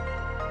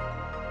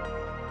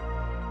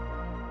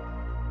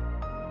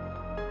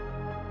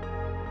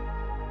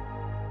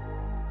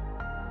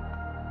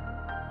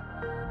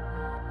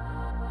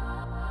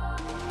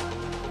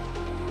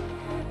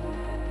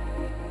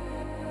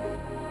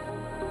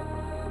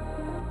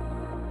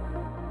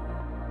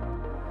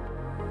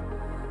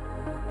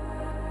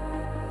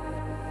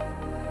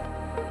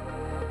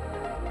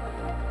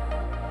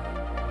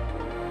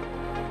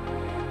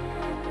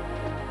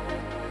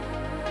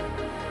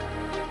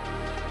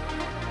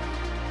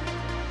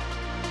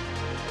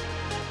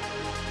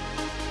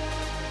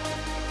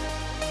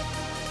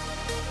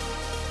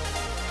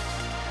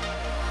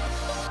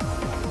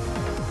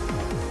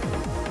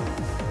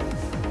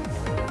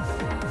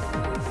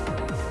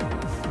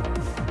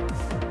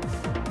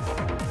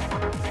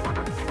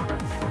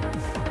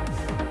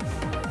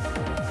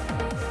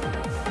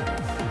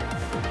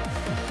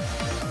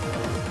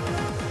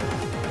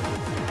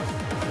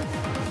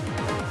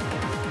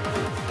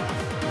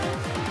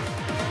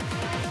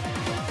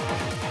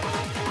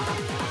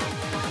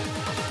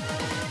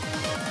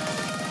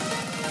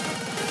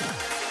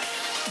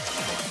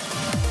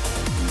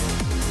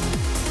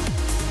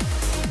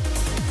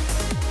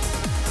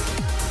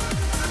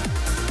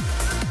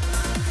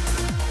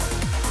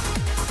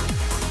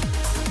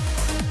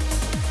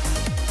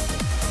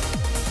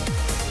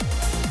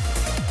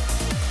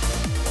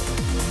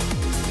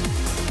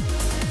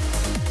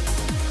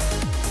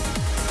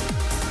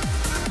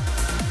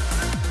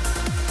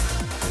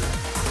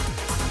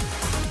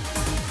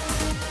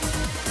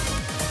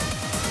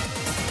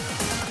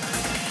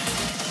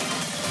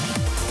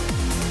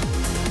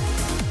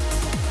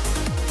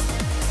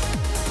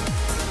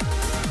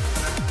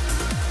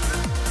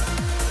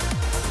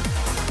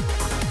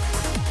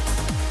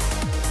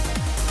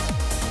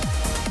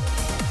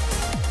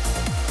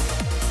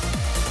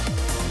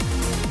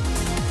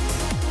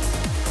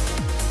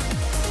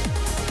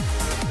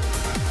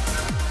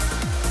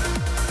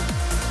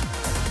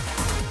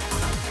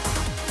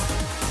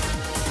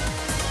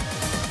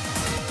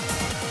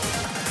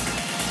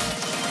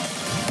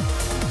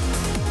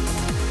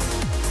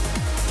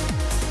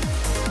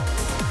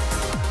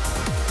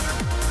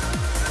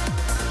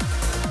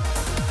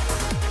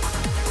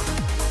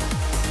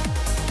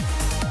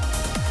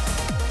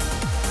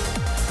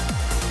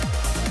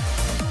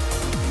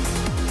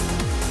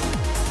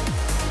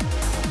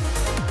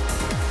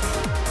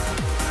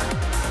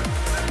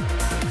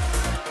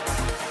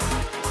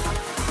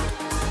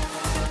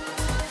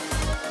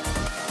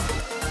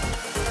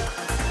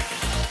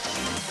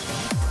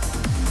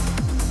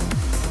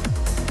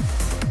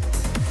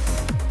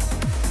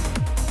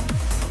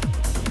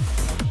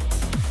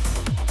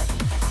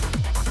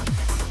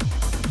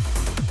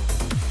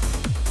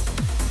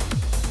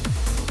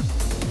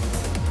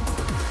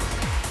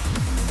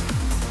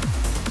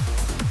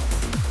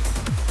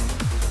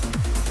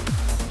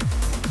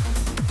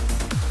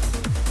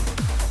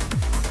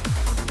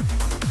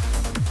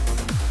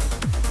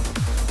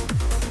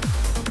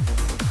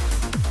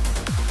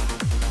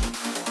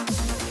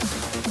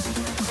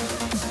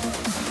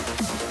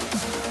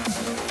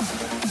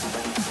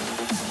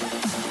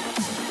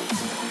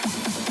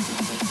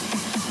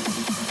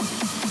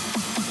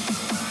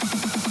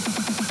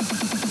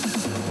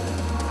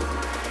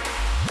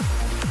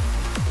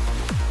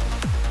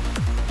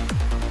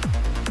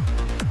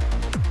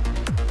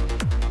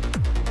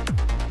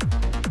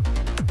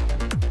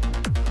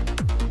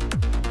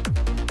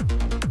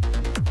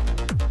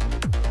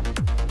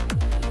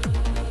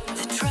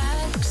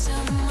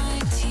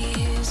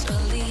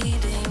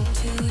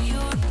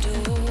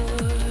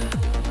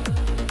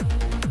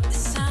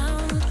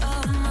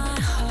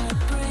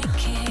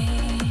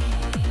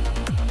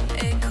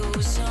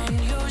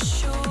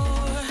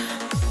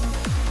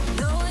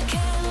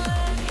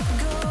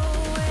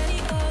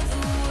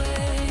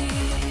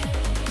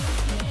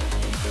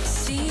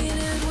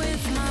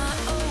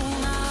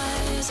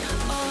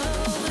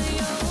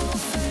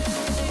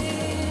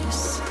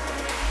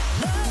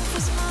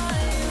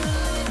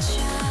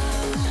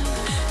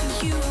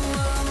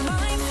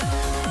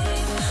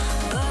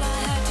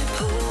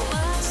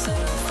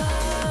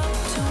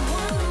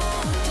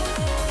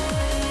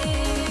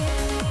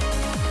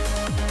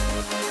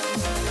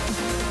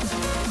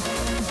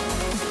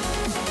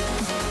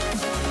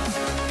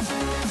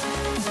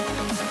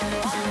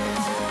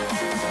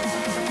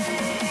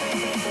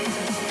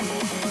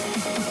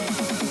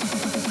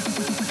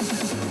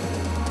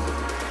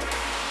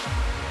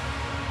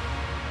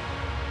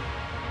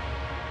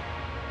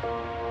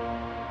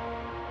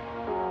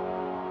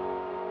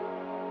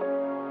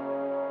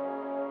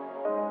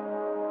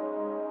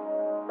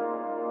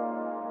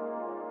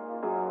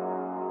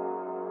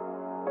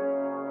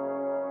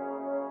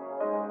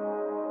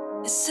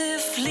 As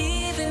if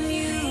leaving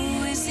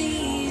you is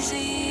easy,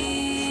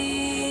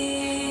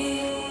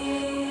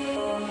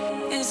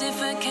 as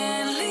if I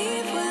can't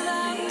leave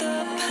without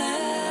the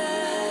pain,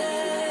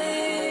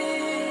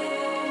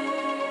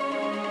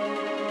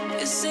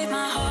 as if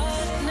my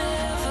heart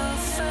never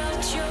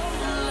felt your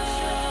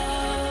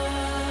love.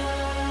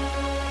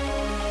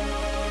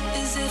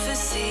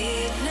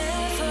 seed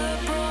never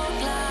brought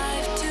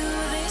life to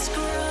this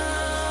ground,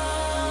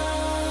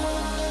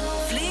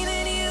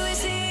 leaving you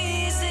is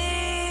easy.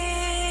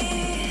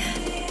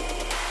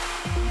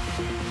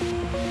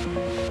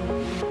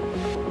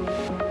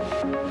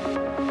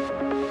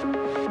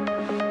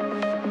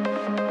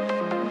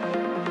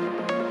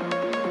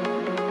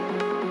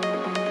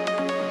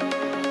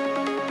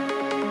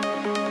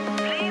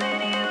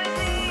 Leaving you is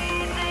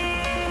easy. Leaving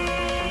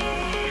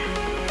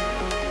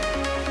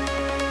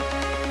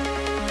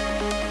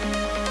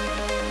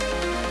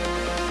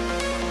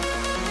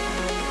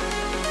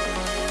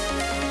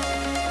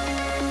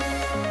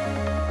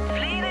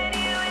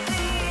you is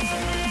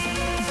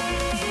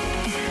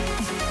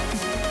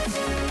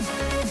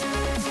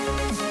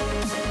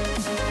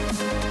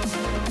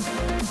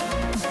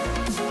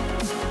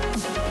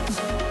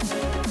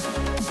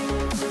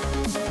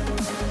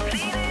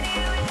leaving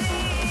you is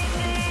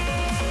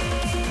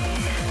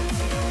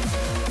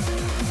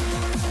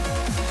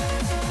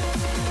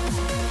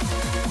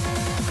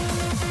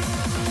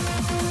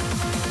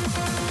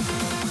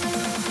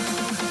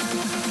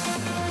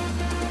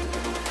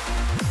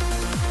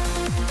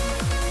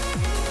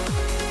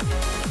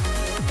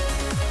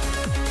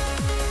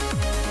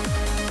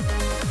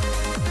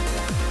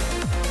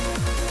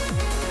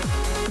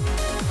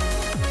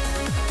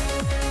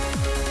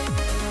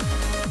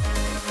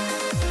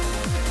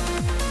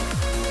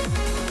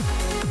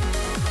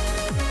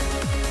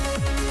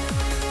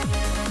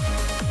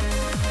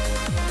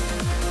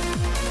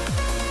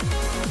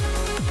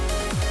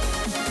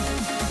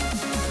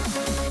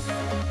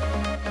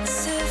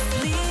as if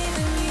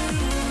leaving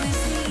you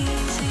is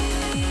easy.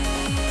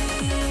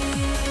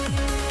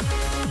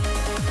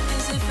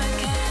 As if I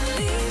can't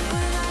leave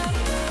without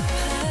the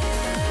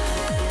pain.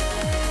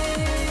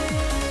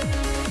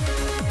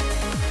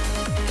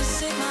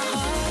 As if my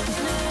heart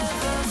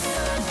never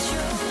felt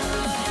your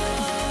love.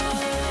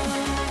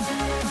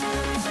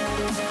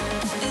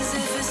 As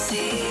if a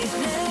seed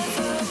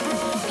never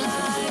brought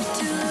life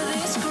to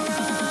this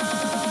ground.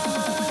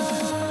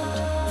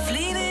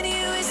 Leaving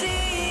you is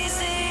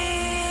easy.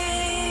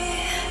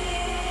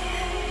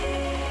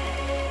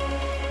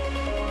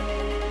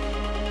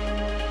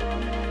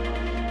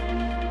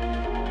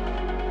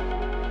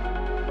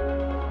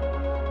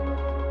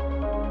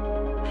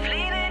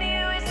 Leaving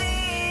you is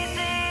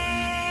easy.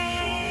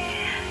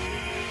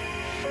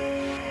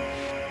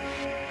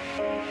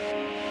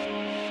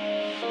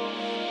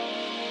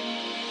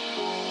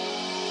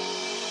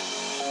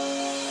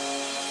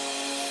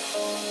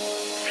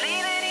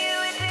 Leaving you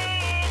is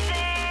easy.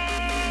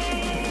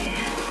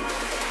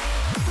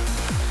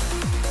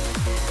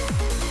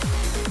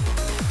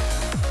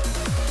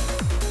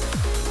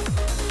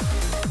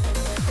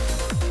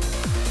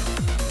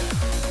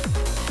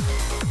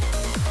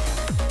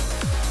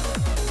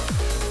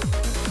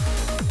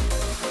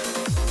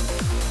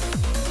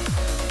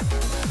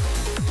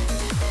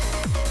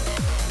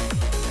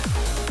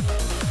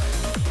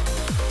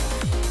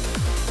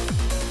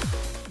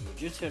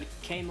 You just heard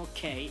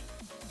KMOK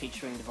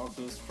featuring the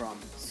vocals from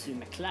Sue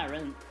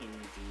McLaren in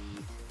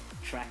the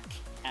track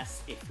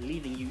As If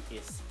Leaving You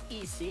Is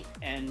Easy,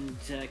 and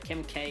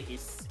KMOK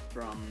is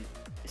from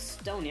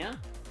Estonia,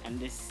 and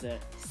this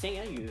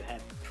singer, you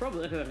have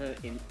probably heard her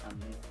in a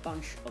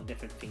bunch of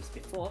different things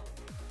before.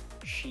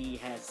 She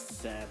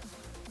has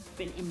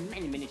been in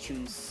many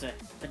tunes,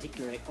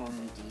 particularly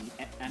on the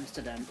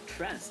Amsterdam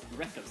Trance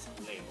Records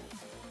label.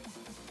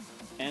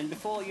 And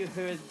before you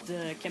heard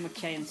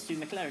KMOK and Stu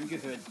McLaren, you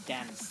heard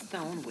Dan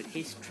Stone with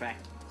his track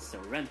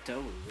Sorrento,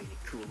 a really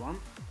cool one.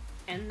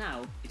 And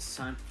now it's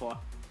time for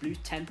Blue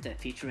Tente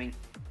featuring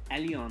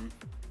Elion,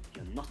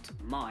 You're Not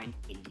Mine,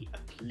 in the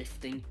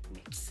uplifting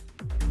mix.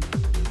 Where's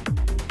your heart?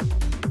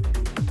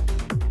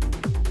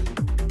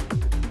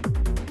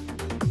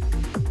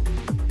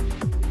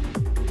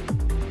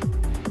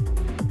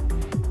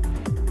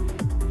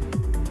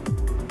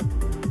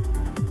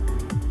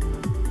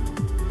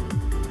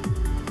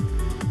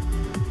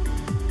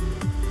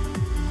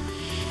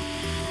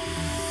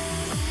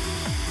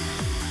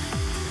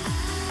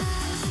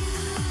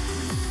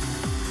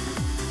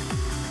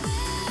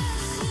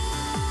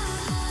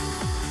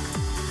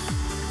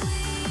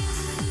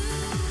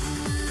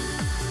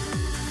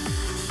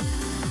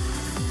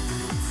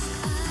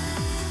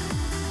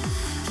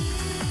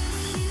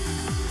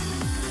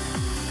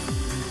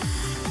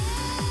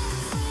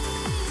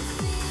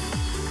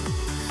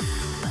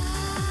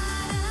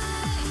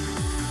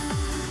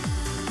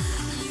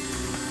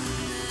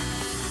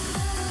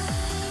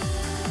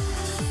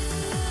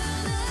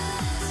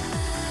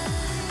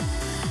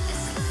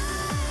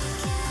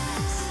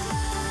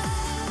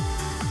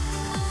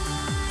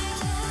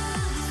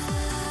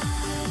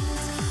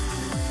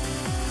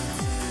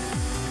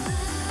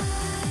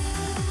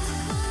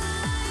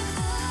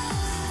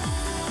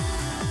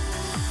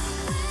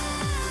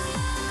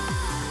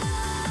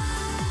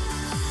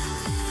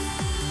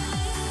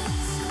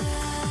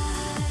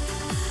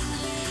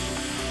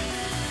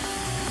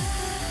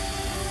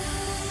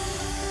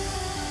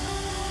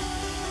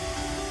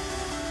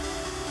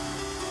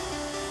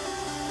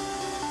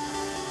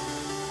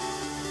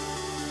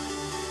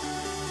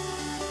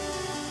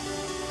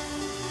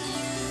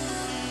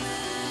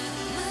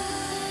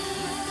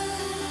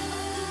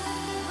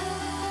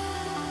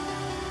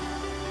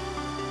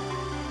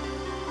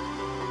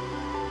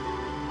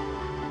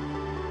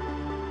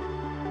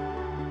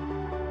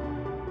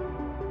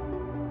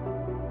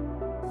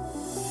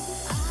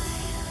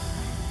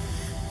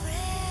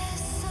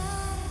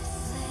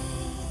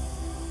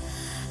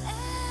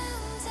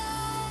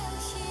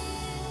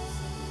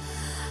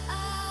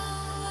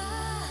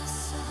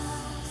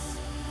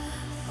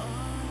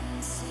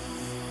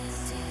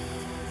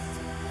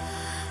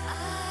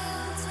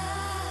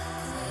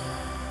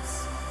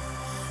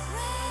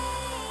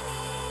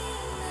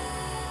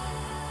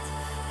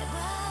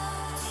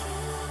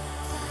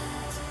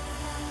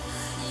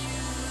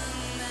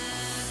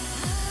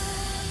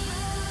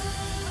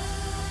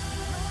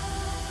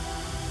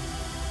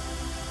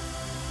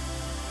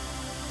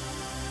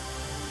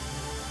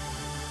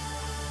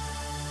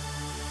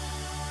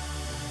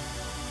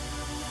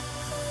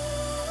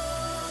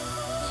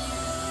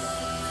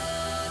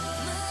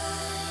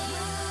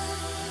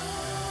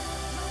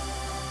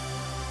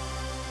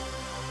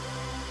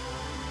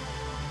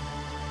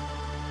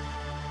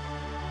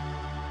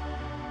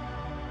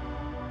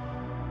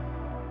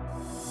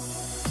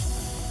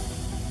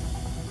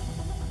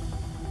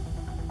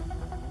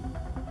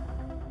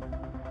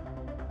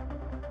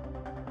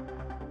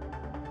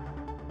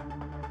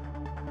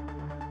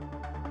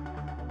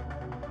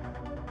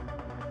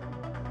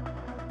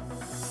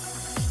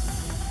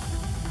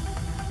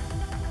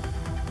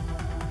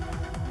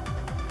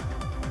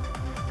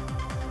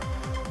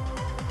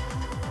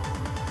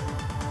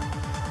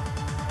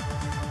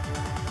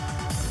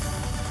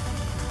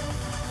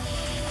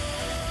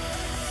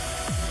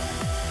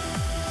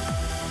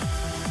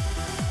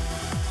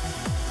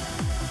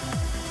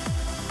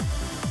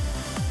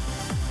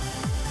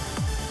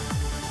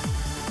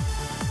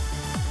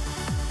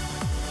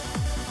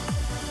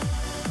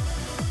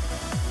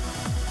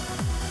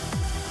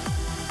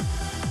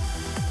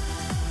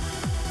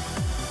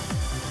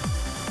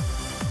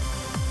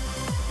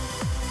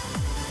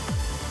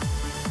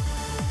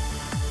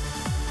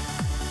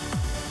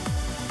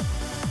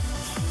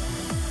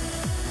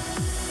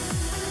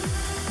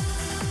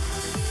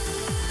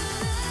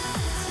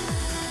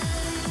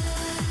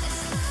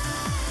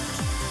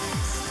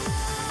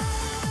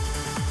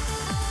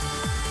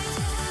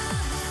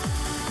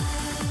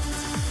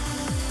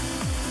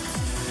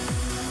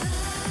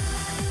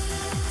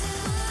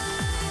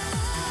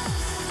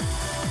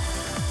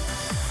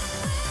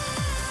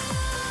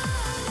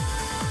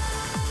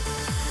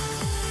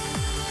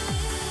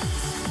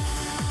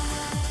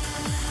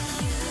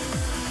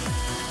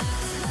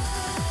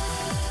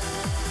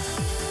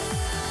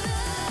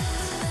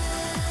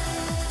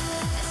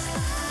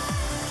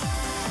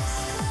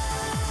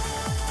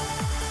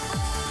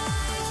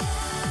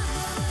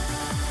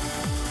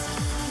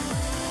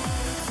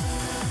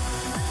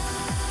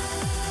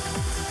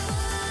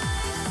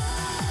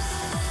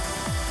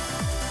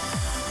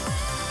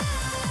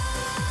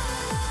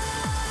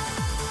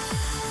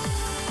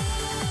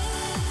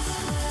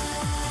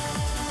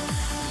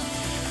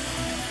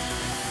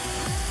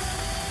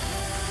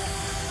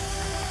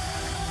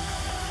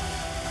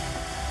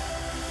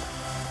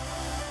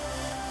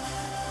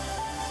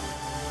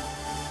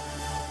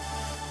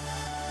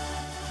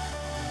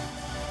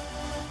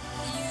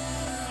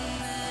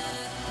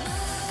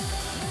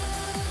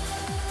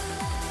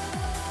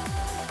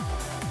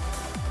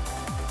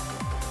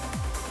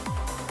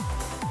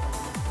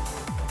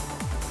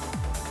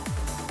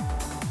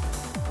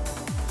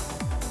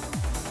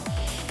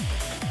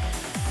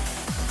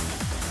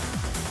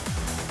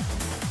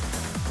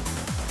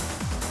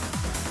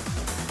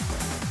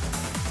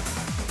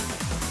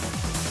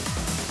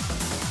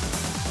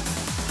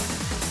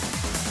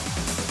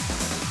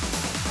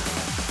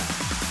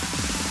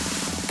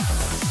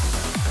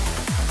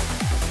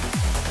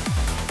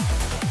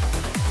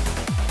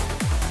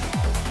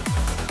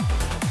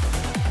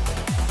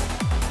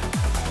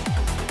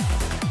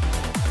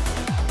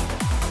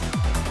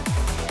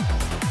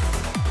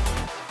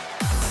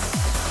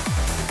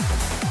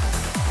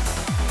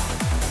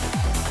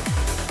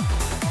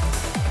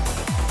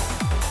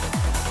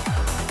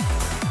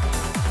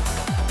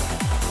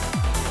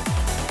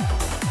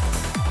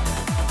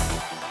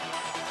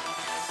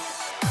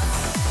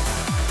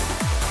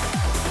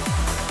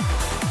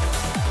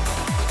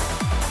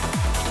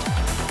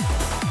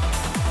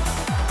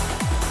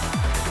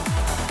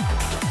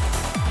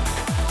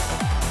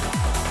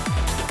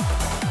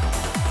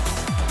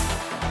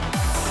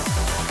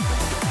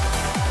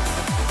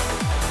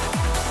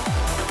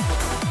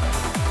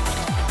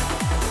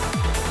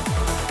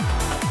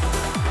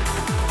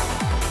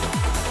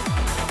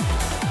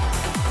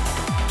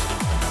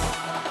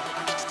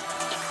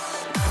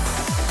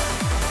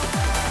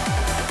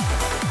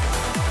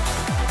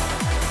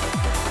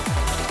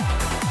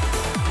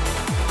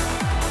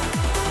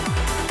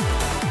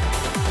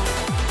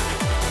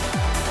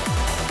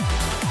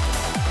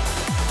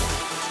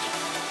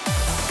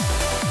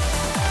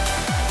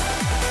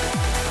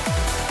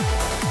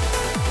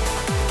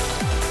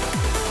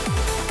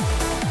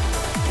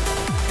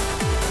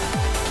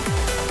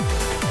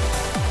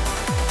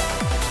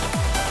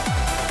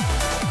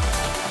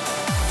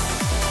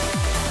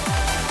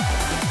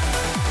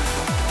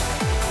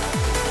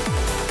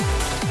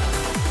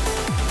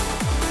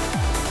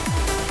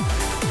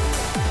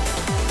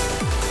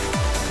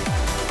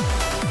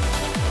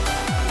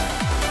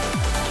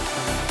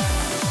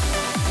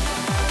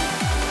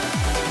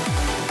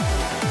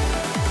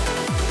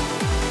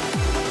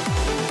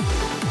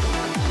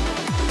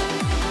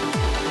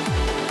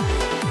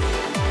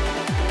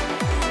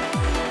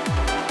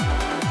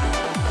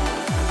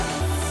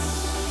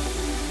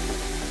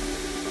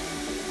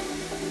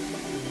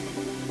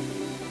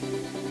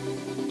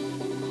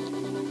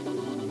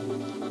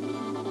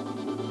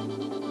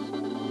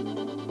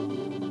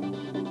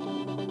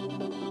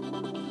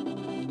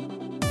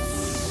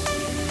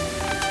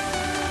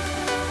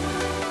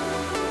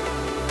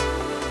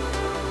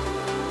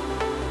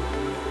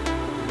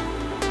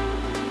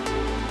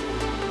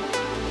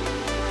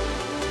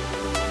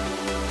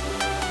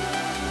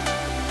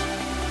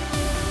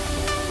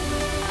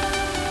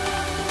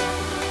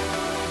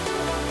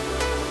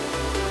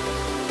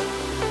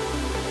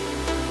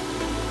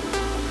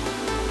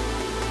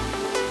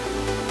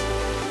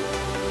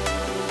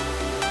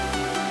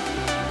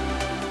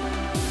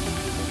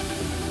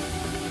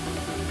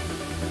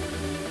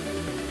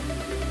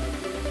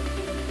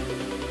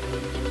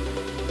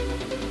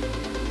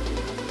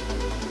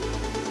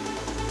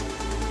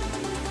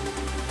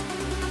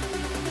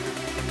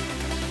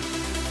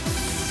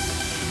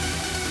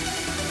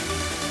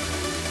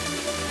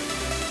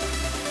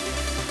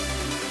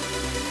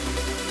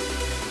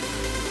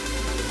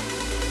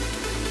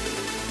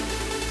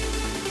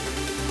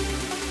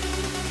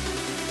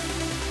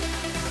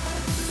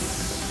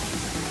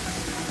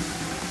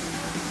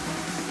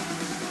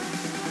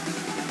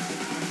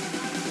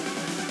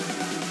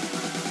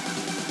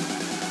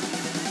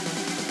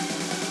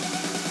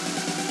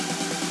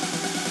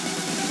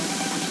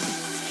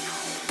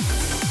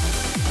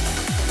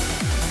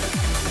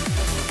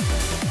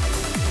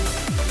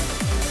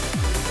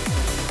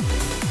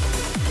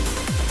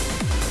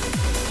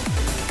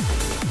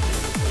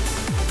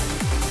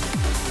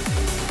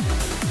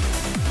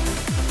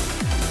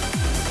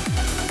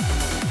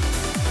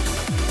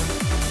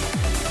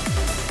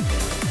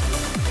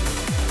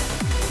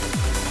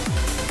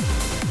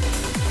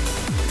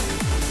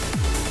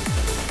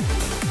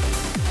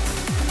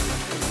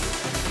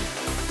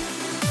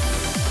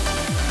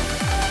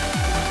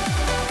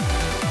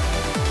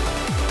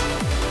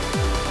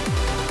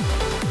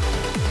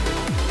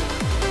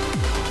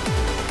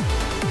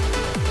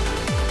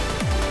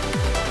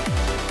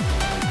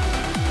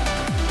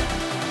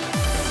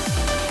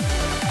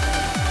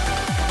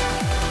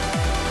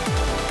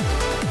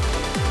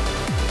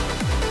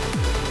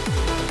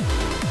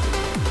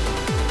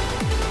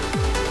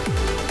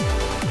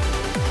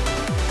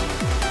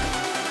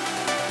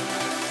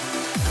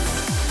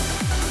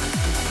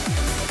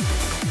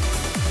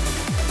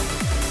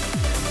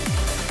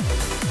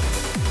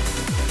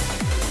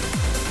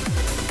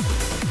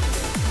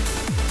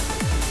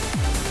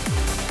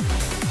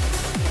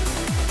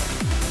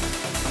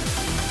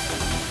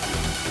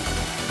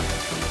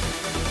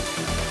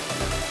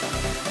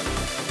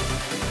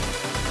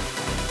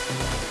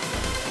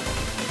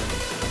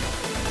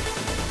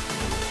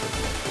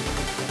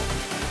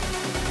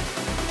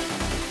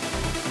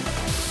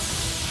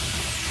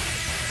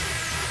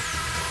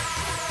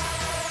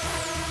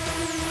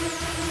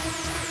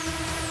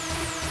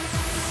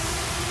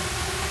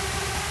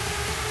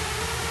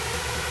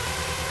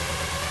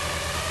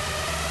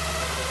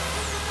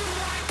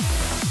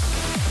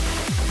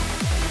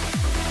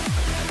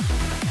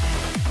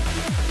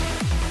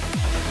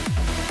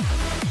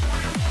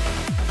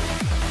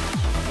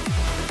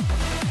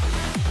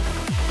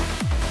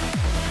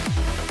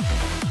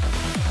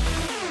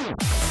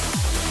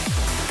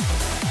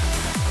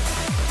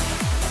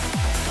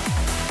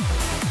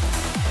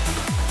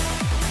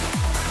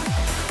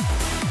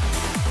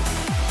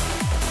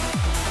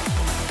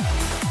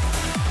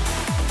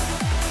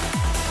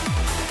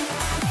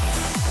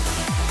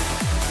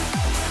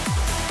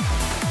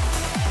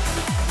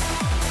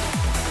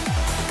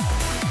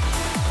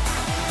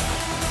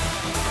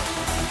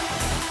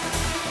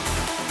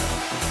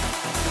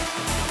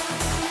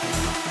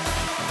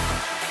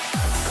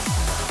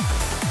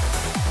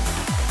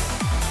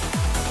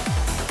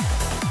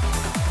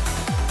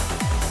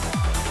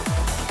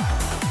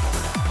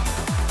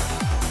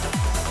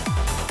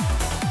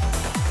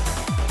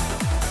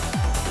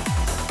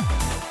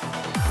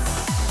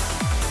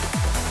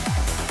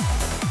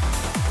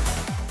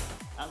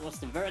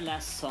 very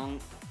last song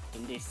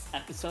in this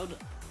episode,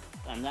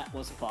 and that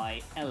was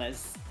by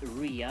LS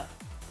Ria,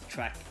 the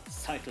track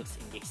Cycles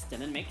in the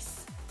Extended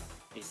Mix.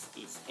 This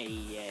is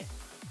a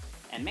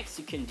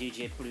Mexican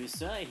DJ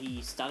producer.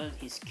 He started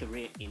his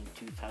career in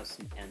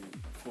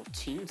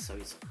 2014, so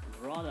he's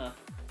rather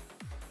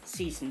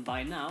seasoned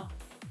by now.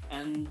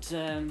 And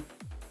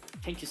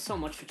thank you so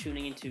much for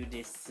tuning into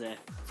this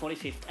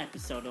 45th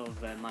episode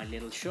of my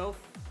little show.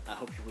 I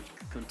hope you would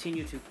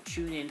continue to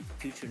tune in for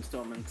future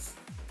installments.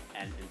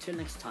 And until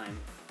next time,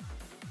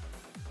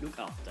 look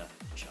after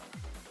each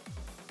other.